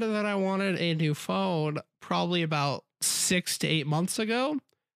mentioned that I wanted a new phone probably about 6 to 8 months ago,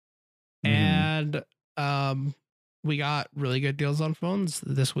 and we got really good deals on phones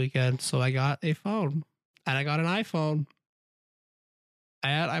this weekend. So I got a phone, and I got an iPhone.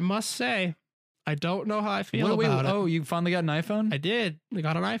 And I must say, I don't know how I feel about it. Oh, you finally got an iPhone? I did. I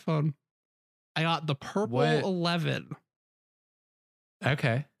got an iPhone. I got the purple 11.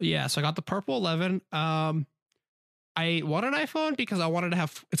 Okay. Yeah, so I got the purple 11. I want an iPhone because I wanted to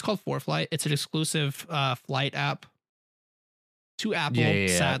have, it's called ForeFlight. It's an exclusive flight app to Apple,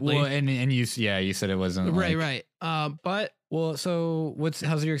 sadly. Well, and you said it wasn't right. But so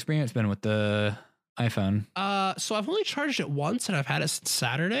how's your experience been with the iPhone? So I've only charged it once and I've had it since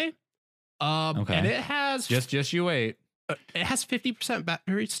Saturday. Okay. And it has Just you wait. it has 50%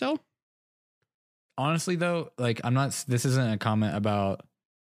 battery still. Honestly, though, like this isn't a comment about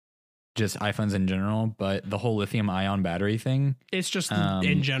just iPhones in general, but the whole lithium ion battery thing. It's just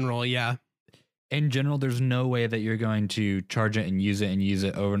in general, yeah. In general, there's no way that you're going to charge it and use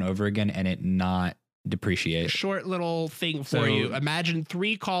it over and over again and it not depreciate. Short little thing for you. Imagine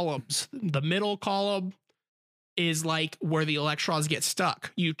 3 columns. The middle column is like where the electrons get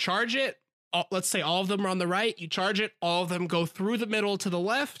stuck. You charge it. Let's say all of them are on the right. You charge it. All of them go through the middle to the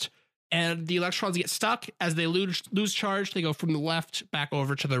left. And the electrons get stuck. As they lose charge, they go from the left back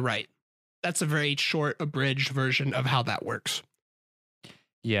over to the right. That's a very short, abridged version of how that works.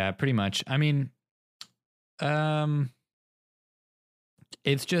 Yeah, pretty much. I mean,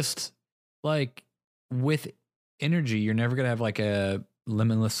 it's just like with energy, you're never going to have like a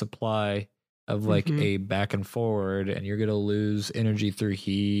limitless supply of like a back and forward, and you're going to lose energy through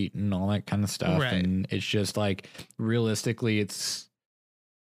heat and all that kind of stuff. Right. And it's just like realistically, it's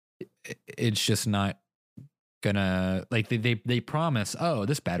just not gonna, like, they promise, oh,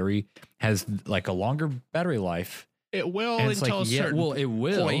 this battery has like a longer battery life. It will And it's until like, a yeah, certain well, it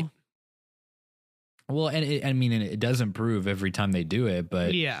will. point. Well, and it does improve every time they do it,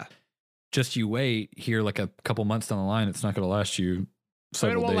 but Yeah. just you wait here like a couple months down the line, it's not going to last you I mean,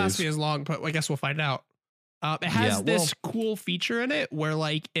 several it won't last days. me as long, but I guess we'll find out. It has this cool feature in it where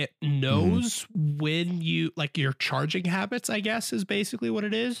like it knows when you like your charging habits, I guess is basically what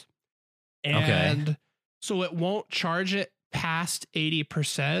it is. And so it won't charge it past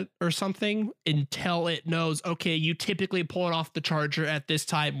 80% or something until it knows, okay, you typically pull it off the charger at this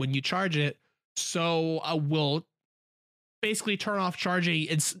time when you charge it. So I will basically turn off charging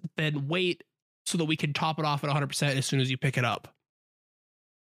and then wait so that we can top it off at 100% as soon as you pick it up.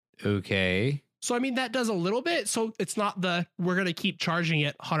 Okay. So, I mean, that does a little bit. So it's not we're going to keep charging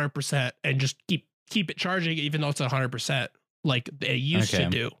it 100% and just keep it charging even though it's 100% like they used to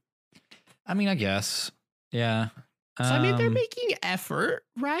do. I mean, I guess. Yeah. So, I mean, they're making effort,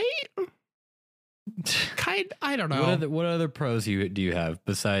 right? I don't know. What other pros do you have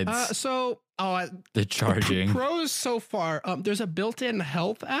besides the charging? Pros so far. There's a built-in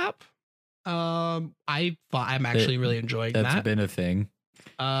health app. I'm actually really enjoying that. That's been a thing.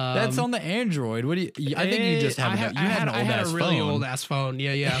 That's on the Android. What do you? I think you just have I had a really old ass phone.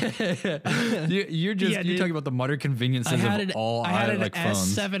 Yeah. you're talking about the modern conveniences of all I had an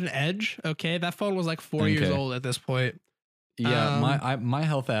phones. S7 Edge. Okay, that phone was like 4 years old at this point. Yeah, my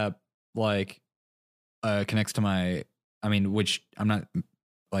health app like connects to my. I mean, which I'm not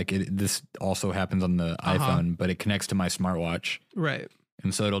like this also happens on the iPhone, but it connects to my smartwatch. Right.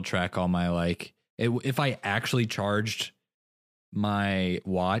 And so it'll track all my like if I actually charged my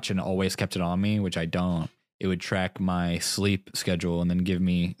watch and always kept it on me, which I don't, it would track my sleep schedule and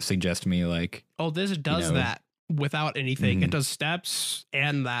then suggest me like, oh, this does that without anything. It does steps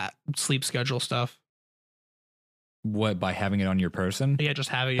and that sleep schedule stuff. What, by having it on your person? Yeah, just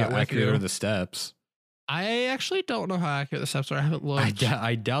having How it with accurate you. are the steps? I actually don't know how accurate the steps are. I haven't looked.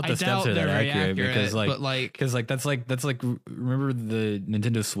 I doubt the steps are that accurate because that's like remember the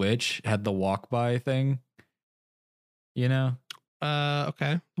Nintendo Switch had the walk by thing, you know?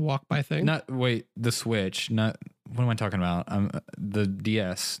 Okay, the walk by thing. The Switch. Not what am I talking about? The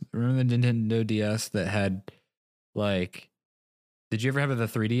DS. Remember the Nintendo DS that had like? Did you ever have the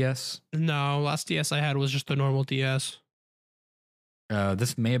 3DS? No, last DS I had was just the normal DS.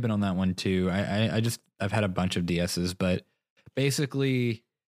 This may have been on that one too. I've had a bunch of DSs, but basically,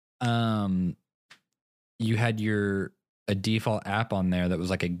 you had a default app on there that was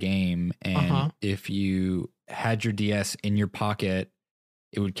like a game, and if you had your DS in your pocket,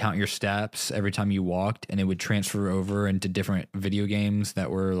 it would count your steps every time you walked, and it would transfer over into different video games that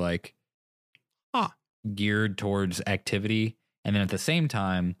were like geared towards activity. And then at the same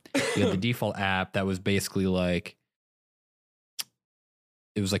time, you had the default app that was basically like,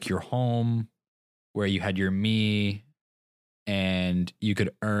 it was like your home where you had your me and you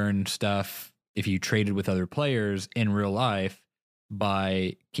could earn stuff if you traded with other players in real life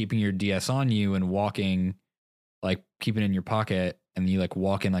by keeping your DS on you and walking, like keeping it in your pocket, and you like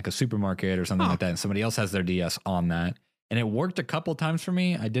walk in like a supermarket or something like that. And somebody else has their DS on that. And it worked a couple times for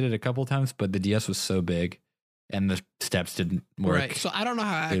me. I did it a couple times, but the DS was so big and the steps didn't work. Right. So I don't know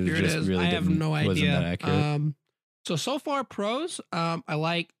how accurate it is. Really I have no idea. Wasn't that accurate. So far pros, I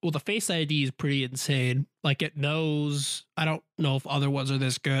like, well, the Face ID is pretty insane. Like it knows, I don't know if other ones are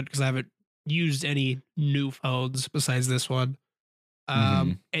this good because I haven't used any new phones besides this one.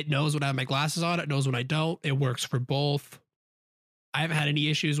 It knows when I have my glasses on. It knows when I don't. It works for both. I haven't had any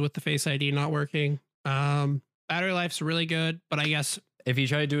issues with the Face ID not working. Battery life's really good, but I guess If you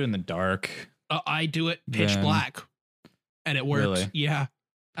try to do it in the dark, I do it pitch Then- black, and it works. Really? Yeah,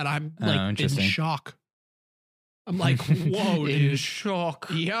 and I'm Oh, like in interesting. shock. I'm like, whoa, in dude. shock.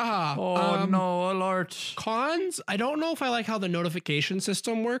 Yeah. No, alert. Cons. I don't know if I like how the notification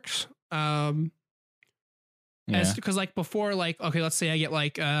system works. Yeah. Because like before, like, okay, let's say I get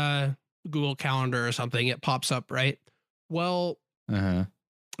like Google Calendar or something, it pops up, right? Well, Uh-huh.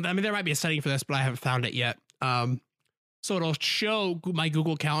 I mean, there might be a setting for this, but I haven't found it yet. So it'll show my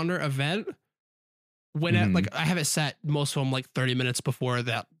Google Calendar event when it, like I have it set most of them like 30 minutes before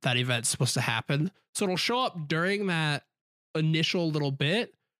that event's supposed to happen. So it'll show up during that initial little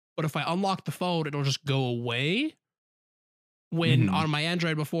bit, but if I unlock the phone, it'll just go away. When on my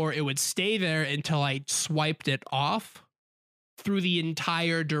Android before, it would stay there until I swiped it off through the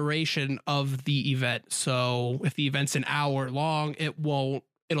entire duration of the event. So if the event's an hour long, it'll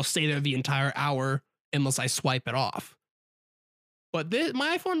stay there the entire hour unless I swipe it off. But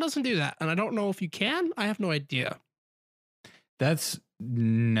my iPhone doesn't do that. And I don't know if you can. I have no idea.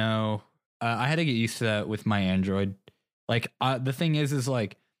 No. I had to get used to that with my Android. Like, the thing is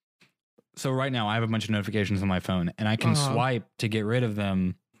like, so right now I have a bunch of notifications on my phone and I can swipe to get rid of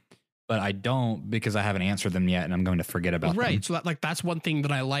them, but I don't because I haven't answered them yet and I'm going to forget about them. Right. So that's one thing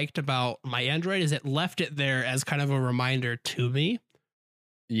that I liked about my Android is it left it there as kind of a reminder to me.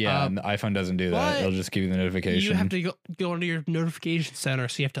 Yeah, and the iPhone doesn't do that. It'll just give you the notification. You have to go into your notification center,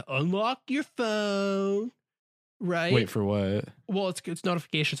 so you have to unlock your phone, right? Wait for what? Well, it's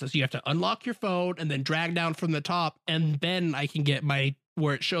notifications, so you have to unlock your phone and then drag down from the top, and then I can get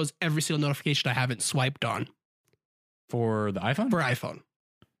where it shows every single notification I haven't swiped on For the iPhone? for iPhone.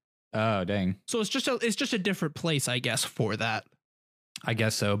 Oh, dang. So it's just a different place, I guess, for that. I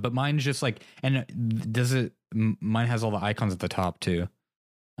guess so, but mine's just like, and mine has all the icons at the top too.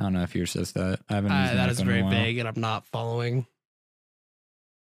 I don't know if yours says that. I haven't used That an is iPhone in a very while. vague, and I'm not following.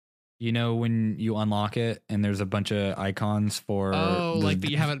 You know when you unlock it and there's a bunch of icons for like that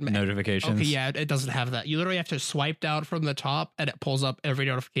you haven't notifications? Okay, yeah, it doesn't have that. You literally have to swipe down from the top, and it pulls up every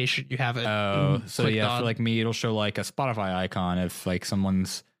notification you haven't. Oh, so clicked yeah, on. for like me, it'll show like a Spotify icon if like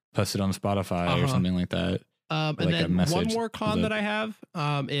someone's posted on Spotify or something like that. And like a then one message more con that I have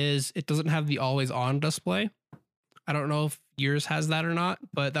is it doesn't have the always on display. I don't know if yours has that or not,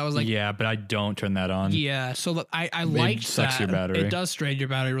 but that was like yeah, but I don't turn that on. yeah. So I liked sucks that. your battery. It does drain your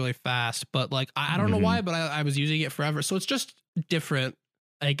battery really fast, but like I don't know why, but I was using it forever, so it's just different.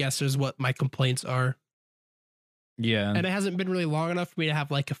 I guess is what my complaints are. Yeah, And it hasn't been really long enough for me to have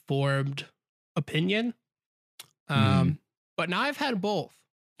like a formed opinion. But now I've had both,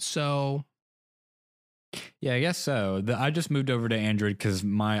 so. Yeah, I guess so. I just moved over to Android because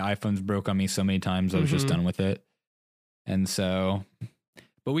my iPhone's broke on me so many times. I was just done with it. And so,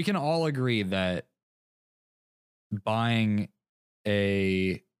 but we can all agree that buying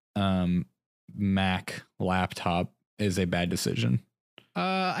a Mac laptop is a bad decision.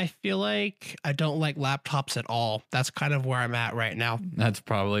 I feel like I don't like laptops at all. That's kind of where I'm at right now. That's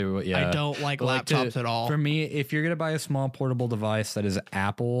probably what, yeah. I don't like laptops at all. For me, if you're going to buy a small portable device that is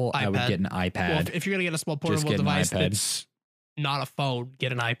Apple, I would iPad. get an iPad. Well, if you're gonna get a small portable get an device iPad. that's not a phone,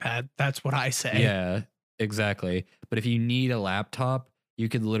 get an iPad. That's what I say. Yeah, exactly. But if you need a laptop, you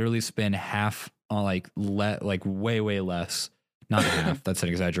could literally spend half on like way less. Not half. That's an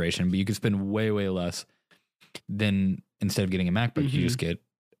exaggeration. But you could spend way less than instead of getting a MacBook, you just get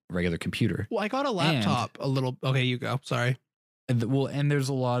a regular computer. Well, I got a laptop okay, you go. Sorry. And there's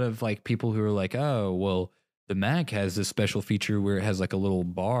a lot of like people who are like, oh, well, the Mac has this special feature where it has like a little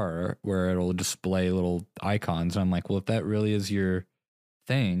bar where it'll display little icons. And I'm like, well, if that really is your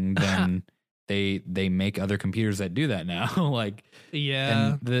thing, then they make other computers that do that now. Like,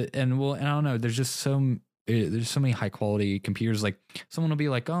 yeah. And I don't know. There's just so many high quality computers. Like someone will be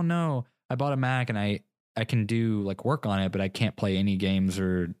like, oh no, I bought a Mac and I can do like work on it, but I can't play any games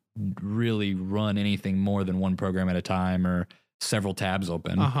or really run anything more than one program at a time or several tabs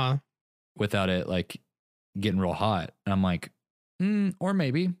open without it like getting real hot. And I'm like, or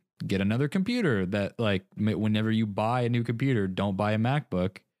maybe get another computer that like whenever you buy a new computer, don't buy a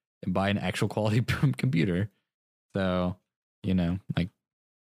MacBook and buy an actual quality computer. So, you know, like.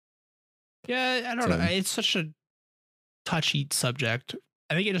 Yeah, I don't know. It's such a touchy subject.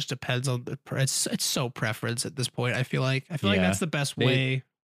 I think it just depends on it's so preference at this point. I feel like that's the best way.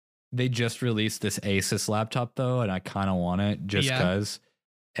 They just released this Asus laptop though, and I kind of want it just because.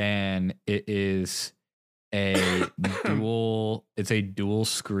 And it is a dual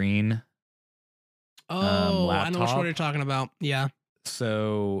screen. Oh, laptop. I know which one you're talking about. Yeah.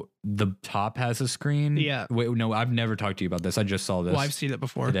 So the top has a screen. Yeah. Wait, no, I've never talked to you about this. I just saw this. Well, I've seen it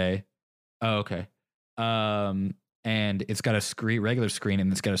before today. Oh, okay. and it's got a screen, regular screen,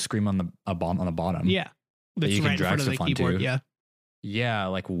 and it's got a screen on the bottom. Yeah. That's you right can in drag front of the stuff keyboard. onto. Yeah. Yeah,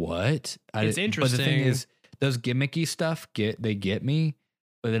 like what? It's interesting. But the thing is, those gimmicky stuff get me,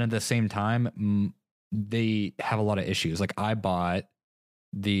 but then at the same time, they have a lot of issues. Like I bought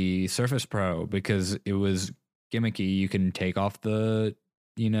the Surface Pro because it was gimmicky. You can take off the,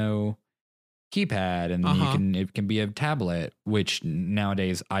 keypad, and it can be a tablet, which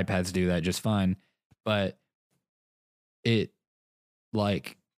nowadays iPads do that just fine, but it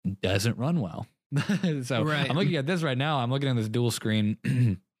like doesn't run well. So Right. I'm looking at this right now. I'm looking at this dual screen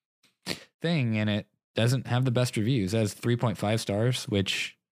thing, and it doesn't have the best reviews. It has 3.5 stars,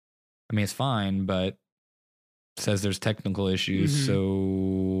 which I mean, it's fine, but it says there's technical issues.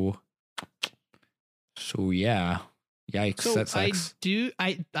 So yeah, yikes. So that sucks.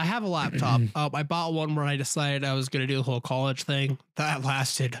 I have a laptop. I bought one where I decided I was going to do the whole college thing. That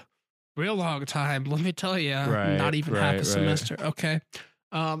lasted a real long time. Let me tell you, not even half a semester. Okay.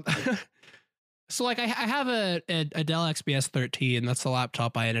 So like I have a Dell XPS 13. That's the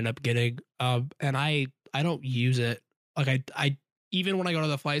laptop I ended up getting. And I don't use it. Like I even when I go to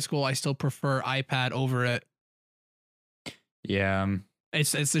the flight school, I still prefer iPad over it. Yeah.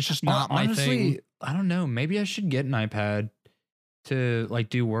 It's just not my thing. I don't know. Maybe I should get an iPad to like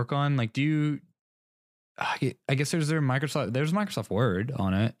do work on. Like, I guess there's Microsoft Word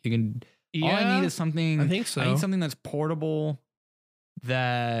on it. You can. Yeah, all I need is something. I think so. I need something that's portable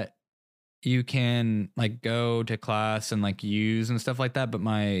that you can like go to class and like use and stuff like that. But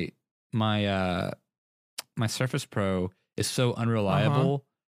my Surface Pro is so unreliable.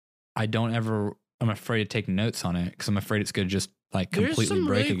 I'm afraid to take notes on it because I'm afraid it's going to just like completely There's some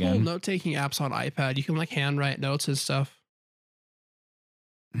break really again. cool note-taking apps on iPad. You can like handwrite notes and stuff.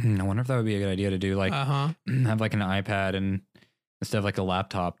 I wonder if that would be a good idea to do. Like have like an iPad and instead of like a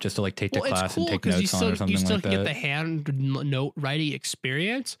laptop, just to like take to class and take notes on or something like that. You still get the hand note writing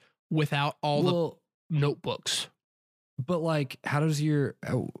experience without all the notebooks. But like, how does it?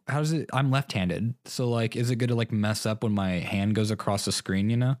 I'm left-handed, so like, is it good to like mess up when my hand goes across the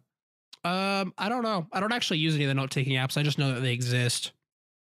screen? I don't know. I don't actually use any of the note-taking apps. I just know that they exist.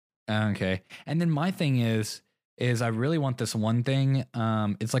 Okay. And then my thing is I really want this one thing.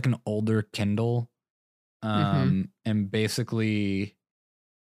 It's like an older Kindle. And basically,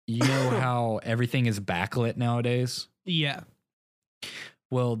 you know how everything is backlit nowadays? Yeah.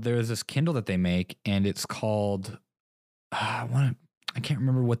 Well, there's this Kindle that they make, and it's called, I can't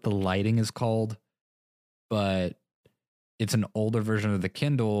remember what the lighting is called, but it's an older version of the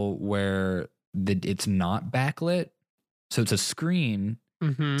Kindle where it's not backlit. So it's a screen.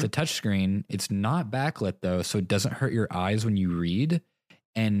 It's a touch screen. It's not backlit though, so it doesn't hurt your eyes when you read.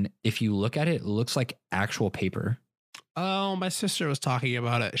 And if you look at it, it looks like actual paper. Oh, my sister was talking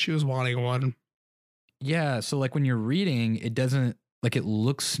about it. She was wanting one. Yeah, so like when you're reading, it doesn't like it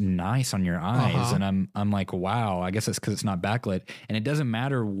looks nice on your eyes, and I'm like, wow. I guess it's because it's not backlit, and it doesn't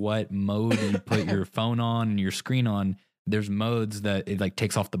matter what mode you put your phone on and your screen on. There's modes that it like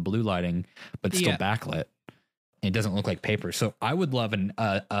takes off the blue lighting, but it's still backlit. It doesn't look like paper. So I would love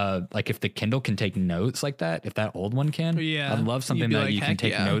like if the Kindle can take notes like that, if that old one can, I'd love something that like, you can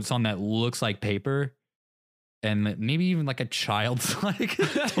take notes on that looks like paper. And maybe even like a child's like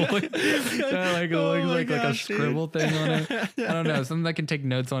toy, like a scribble thing on it. I don't know, something that can take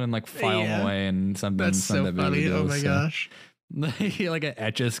notes on and like file them away and something. That's so funny. Oh my gosh, like an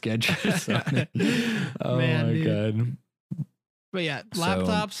etch a sketch or something. Oh man, my god. But yeah,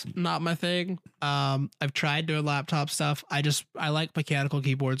 laptops not my thing. I've tried doing laptop stuff. I like mechanical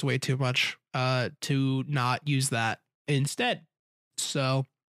keyboards way too much to not use that instead. So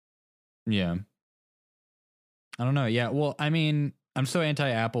yeah. I don't know. Yeah. Well, I mean, I'm so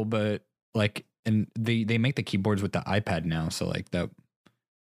anti-Apple, but like, and they make the keyboards with the iPad now. So like that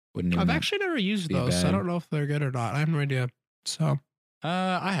wouldn't even I've actually never used those. So I don't know if they're good or not. I have no idea. So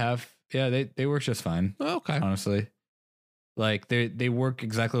I have. Yeah, they work just fine. Oh, okay. Honestly. Like they work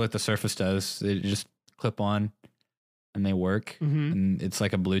exactly like the Surface does. They just clip on and they work. And it's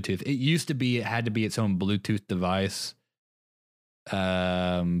like a Bluetooth. It had to be its own Bluetooth device.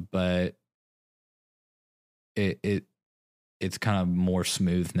 But it's kind of more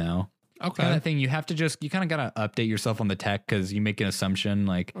smooth now. Okay. Kind of thing. You kind of got to update yourself on the tech because you make an assumption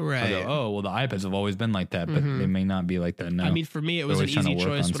like, right. Oh, well, the iPads have always been like that, but they may not be like that now. I mean, for me, it was an easy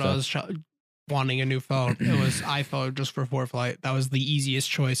choice when I was wanting a new phone. It was iPhone just for ForeFlight. That was the easiest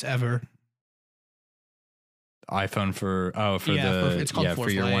choice ever. iPhone it's called ForeFlight. For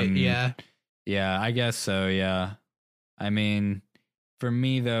your one. Yeah, I guess so. Yeah, I mean, for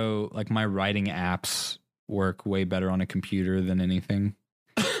me though, like my writing apps work way better on a computer than anything.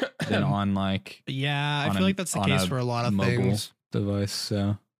 than on like Yeah, I on feel a- like that's the on case a for a lot of mobile things. device.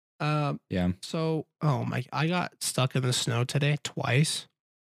 So yeah. So, oh my, I got stuck in the snow today twice.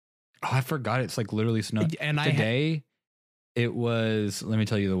 Oh, I forgot it's like literally snow. And Today it was, let me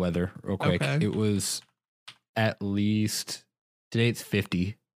tell you the weather real quick. Okay. It was at least today it's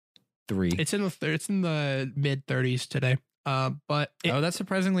 53. it's in the mid 30s today. But That's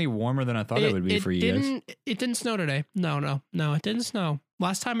surprisingly warmer than I thought it would be for you guys. It didn't snow today. No, it didn't snow.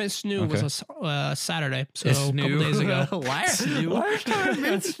 Last time it snowed was a Saturday, so a couple days ago. Last time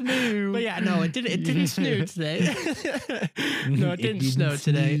it snowed. But yeah, no, it didn't snow today. No, it didn't snow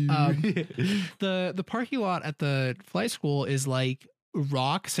today. The parking lot at the flight school is like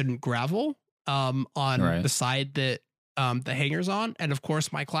rocks and gravel on the side that the hangar's on, and of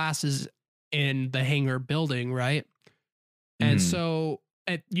course my class is in the hangar building, right? And so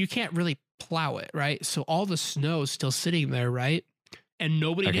you can't really plow it, right? So all the snow is still sitting there, right? And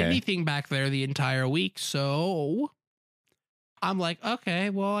nobody did anything back there the entire week. So I'm like, okay,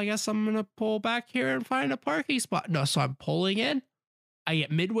 well, I guess I'm going to pull back here and find a parking spot. No, so I'm pulling in. I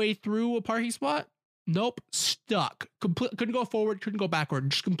get midway through a parking spot. Nope, stuck. Couldn't go forward, couldn't go backward,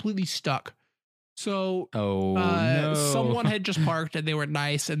 just completely stuck. So someone had just parked and they were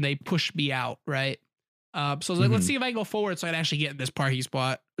nice and they pushed me out, right? So I was like, let's see if I can go forward so I can actually get in this parking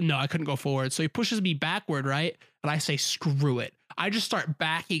spot. No, I couldn't go forward. So he pushes me backward, right? And I say, screw it. I just start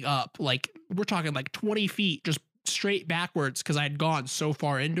backing up. Like, we're talking like 20 feet, just straight backwards because I had gone so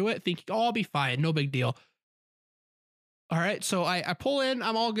far into it, thinking, oh, I'll be fine. No big deal. All right. So I pull in.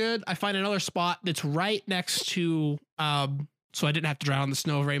 I'm all good. I find another spot that's right next to, so I didn't have to drive on the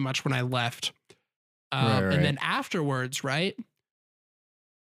snow very much when I left. And then afterwards, right,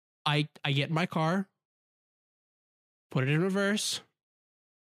 I get in my car, put it in reverse,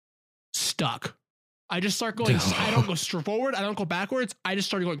 stuck. I just start going, I don't go forward, I don't go backwards, I just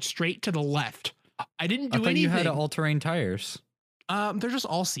started going straight to the left. I didn't do anything. You had all-terrain tires. They're just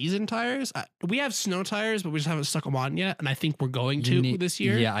all-season tires. We have snow tires, but we just haven't stuck them on yet, and I think we're going to this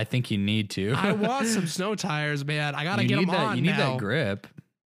year. Yeah, I think you need to. I want some snow tires, man. I gotta get them on. You need that grip.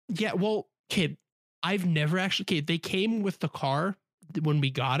 Yeah, well, kid, I've never actually, they came with the car when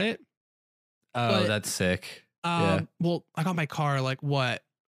we got it. Oh, that's sick. Yeah. Well, I got my car like what,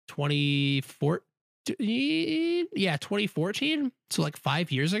 2014? Yeah, 2014. So like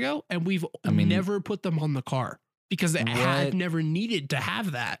 5 years ago, and we've never put them on the car because I've never needed to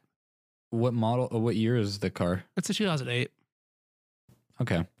have that. What model? What year is the car? It's a 2008.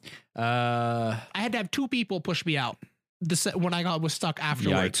 Okay. I had to have two people push me out. When I was stuck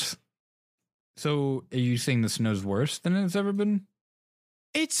afterwards. Yikes. So are you saying the snow's worse than it's ever been?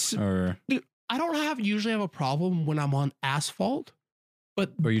 I don't usually have a problem when I'm on asphalt,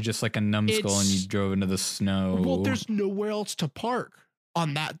 but or you just like a numbskull and you drove into the snow. Well, there's nowhere else to park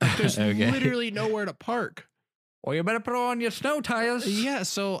on that. There's literally nowhere to park. Well, you better put on your snow tires. Yeah.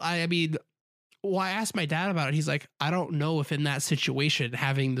 So I asked my dad about it. He's like, I don't know if in that situation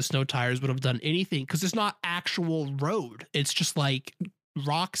having the snow tires would have done anything because it's not actual road. It's just like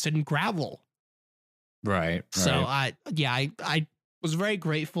rocks and gravel. Right. So I was very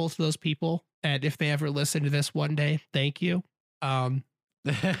grateful to those people. And if they ever listen to this one day, thank you. But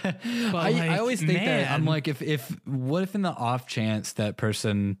I always think that I'm like, what if in the off chance that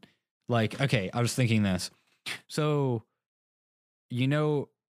person, like, okay, I was thinking this. So, you know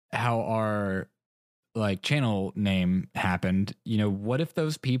how our like channel name happened? You know, what if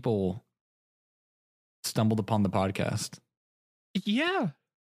those people stumbled upon the podcast? Yeah.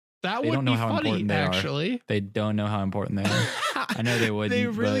 That would be funny, actually. They don't know how important they are. I know they would. They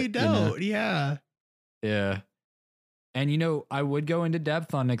really don't. Yeah. Yeah. And, you know, I would go into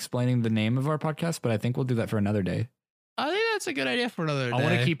depth on explaining the name of our podcast, but I think we'll do that for another day. I think that's a good idea for another day. I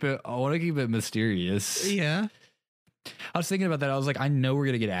want to keep it mysterious. Yeah. I was thinking about that. I was like, I know we're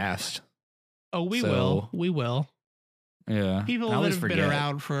going to get asked. Oh, we will. We will. Yeah. People that have been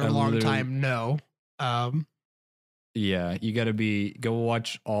around for a long time know. Yeah, you got to go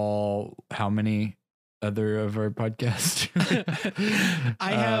watch how many other of our podcasts?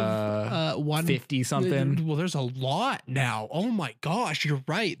 I have 150 something. Well, there's a lot now. Oh my gosh, you're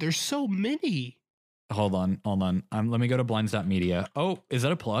right. There's so many. Hold on. Let me go to blinds.media. Oh, is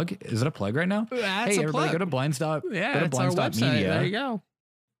that a plug? Is it a plug right now? That's hey, everybody, plug. go to blinds.media. Yeah, it's our website. There you go.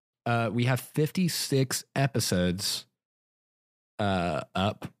 We have 56 episodes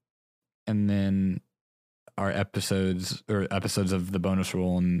up, and then our episodes of the bonus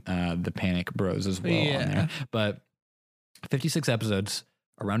rule and the Panic Bros as well on there. But 56 episodes,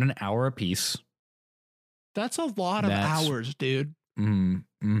 around an hour a piece. That's a lot of hours, dude.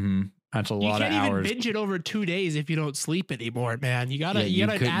 That's a You lot of can't even hours. binge it over 2 days if you don't sleep anymore, man. You gotta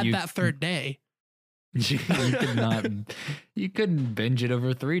Yeah, add that third day. You could not. You couldn't binge it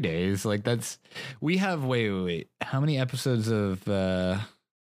over 3 days. Like that's. We have wait. How many episodes of?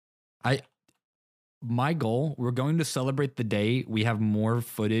 My goal. We're going to celebrate the day we have more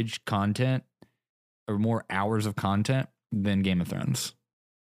footage content or more hours of content than Game of Thrones.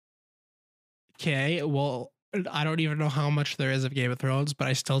 Okay, well, I don't even know how much there is of Game of Thrones, but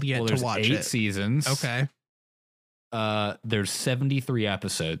I still get to There's watch 8 it. seasons. Okay. There's 73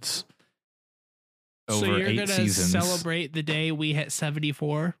 episodes. So Over you're 8 gonna seasons. celebrate the day we hit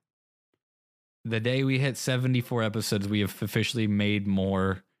 74? The day we hit 74 episodes, we have officially made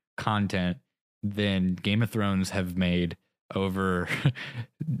more content than Game of Thrones have made over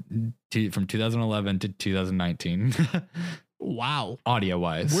from 2011 to 2019. Wow. Audio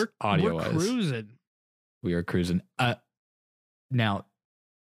wise. We're Audio-wise. cruising. We are cruising. Now,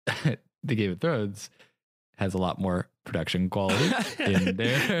 the Game of Thrones has a lot more production quality in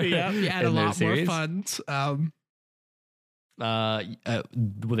there. Yeah, you add a in their lot more series. funds. Well,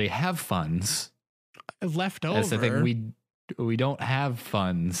 they have funds. Left over. That's the thing. We don't have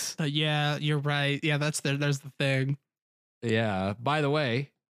funds. Yeah, you're right. Yeah, there's the thing. Yeah. By the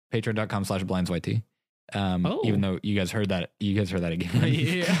way, patreon.com/blindsyt. Even though you guys heard that again.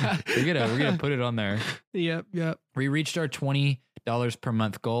 Yeah. we're gonna put it on there. Yep. We reached our $20 per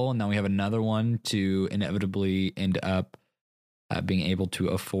month goal, and now we have another one to inevitably end up being able to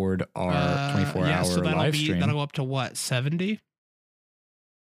afford our 24-hour so live stream. that'll go up to what, 70?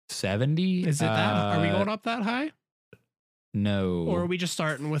 70? Is it that? Are we going up that high? No. Or are we just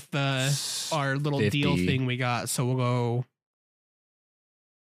starting with our little 50. deal thing we got? So we'll go.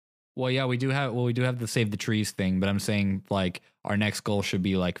 Well, yeah, we do have the Save the Trees thing, but I'm saying like our next goal should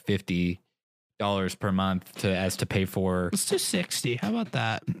be like $50 per month to pay for. Let's do 60. How about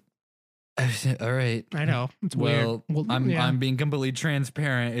that? All right. I know it's weird. Well, I'm being completely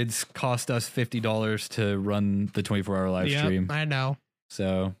transparent. It's cost us $50 to run the 24-hour live stream. I know.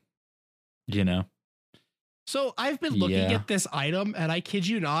 So, you know. So I've been looking at this item, and I kid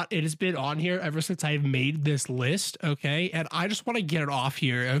you not, it has been on here ever since I've made this list. Okay, and I just want to get it off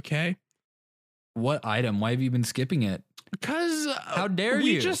here. Okay. What item? Why have you been skipping it? Because how dare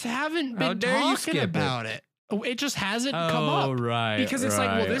you? We just haven't been talking about it. It just hasn't come up. Oh, right. Because it's like,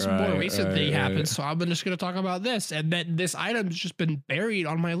 well, this more recent thing happened, right. so I'm just going to talk about this. And then this item's just been buried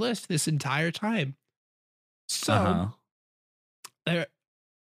on my list this entire time. So, man,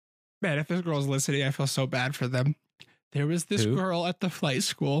 if this girl's listening, I feel so bad for them. There was this girl at the flight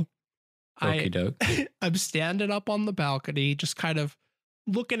school. I'm standing up on the balcony, just kind of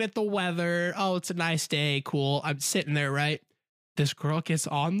looking at the weather. Oh, it's a nice day. Cool. I'm sitting there, right? This girl gets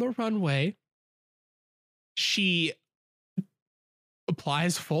on the runway. She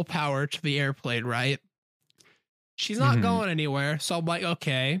applies full power to the airplane, right? She's not going anywhere. So I'm like,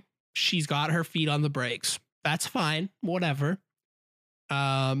 okay, she's got her feet on the brakes. That's fine. Whatever.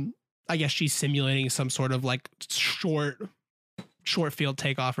 I guess she's simulating some sort of like short field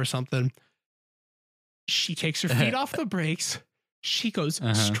takeoff or something. She takes her feet off the brakes. She goes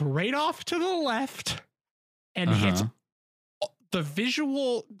straight off to the left and hits the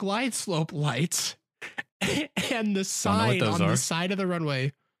visual glide slope lights and the sign on the side of the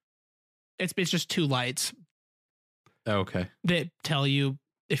runway. It's just 2 lights. Okay. That tell you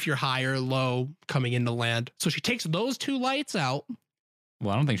if you're high or low coming into land. So she takes those 2 lights out.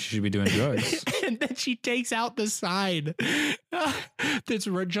 Well, I don't think she should be doing drugs. And then she takes out the sign that's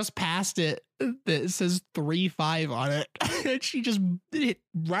just past it that says 3-5 on it. And she just hit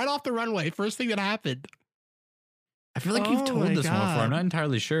right off the runway. First thing that happened. I feel like you've told this one before. I'm not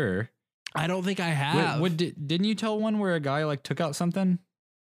entirely sure. I don't think I have. Didn't you tell one where a guy like took out something?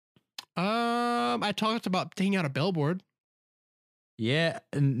 I talked about taking out a billboard. Yeah,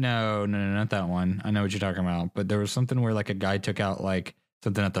 no, not that one. I know what you're talking about, but there was something where like a guy took out like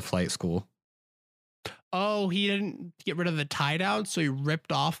something at the flight school. Oh, he didn't get rid of the tie down, so he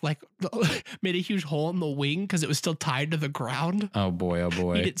ripped off made a huge hole in the wing because it was still tied to the ground. Oh boy.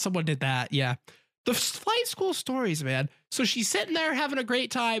 Someone did that. Yeah. The flight school stories, man. So she's sitting there having a great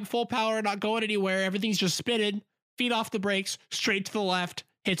time, full power, not going anywhere. Everything's just spinning, feet off the brakes, straight to the left,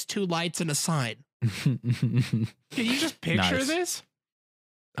 hits 2 lights and a sign. Can you just picture this?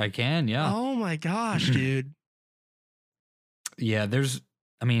 I can, yeah. Oh my gosh, dude. Yeah,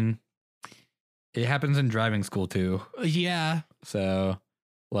 it happens in driving school too. Yeah. So,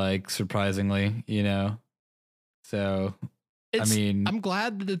 like, surprisingly, So, I'm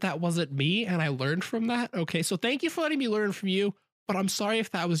glad that wasn't me and I learned from that. Okay, so thank you for letting me learn from you, but I'm sorry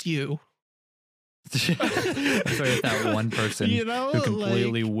if that was you. Sorry if that one person You know, who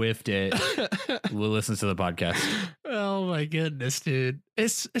completely whiffed it will listen to the podcast. Oh my goodness, dude.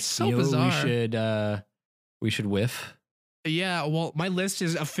 It's so You know what bizarre. we should whiff. Yeah, well, my list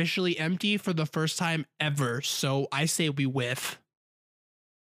is officially empty for the first time ever, so I say we whiff.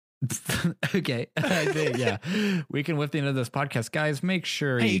 Okay. I think, yeah. We can whiff the end of this podcast. Guys, make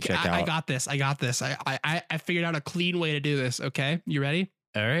sure you check out. I got this. I figured out a clean way to do this. Okay. You ready?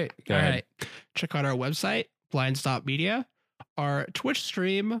 All right. Go All ahead. right. Check out our website, blinds.media, our Twitch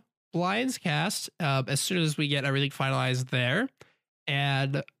stream, Blindscast, as soon as we get everything finalized there.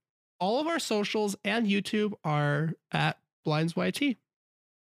 And all of our socials and YouTube are at BlindsYT.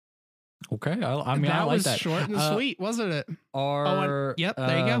 Okay. I mean, I that like was that. short and sweet, wasn't it? Our yep,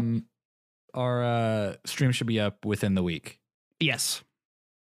 there you go. Our stream should be up within the week. Yes.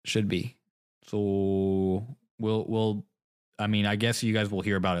 Should be. So we'll I mean, I guess you guys will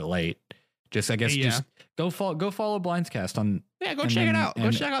hear about it late. Just go follow Blindscast on. Yeah, go check it out. Go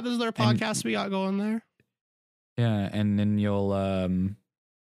check out this other podcast we got going there. Yeah, and then you'll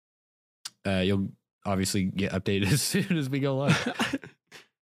obviously get updated as soon as we go live.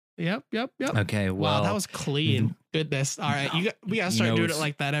 Yep. Okay, well, wow, that was clean. Goodness. All right, we gotta start doing it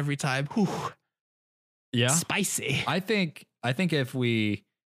like that every time. Whew. Yeah, spicy. I think if we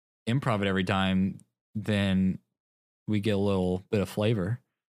improv it every time, then we get a little bit of flavor.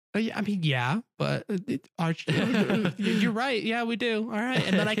 I mean, yeah, but you're right. Yeah, we do. All right,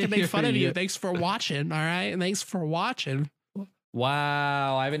 and then I can make fun of you. Thanks for watching. All right, and thanks for watching.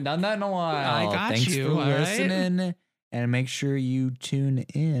 Wow, I haven't done that in a while. I got Thanks you. for All listening, right? and make sure you tune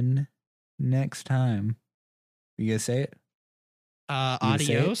in next time. You guys say it?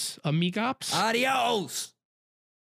 Adios, amigops. Adios.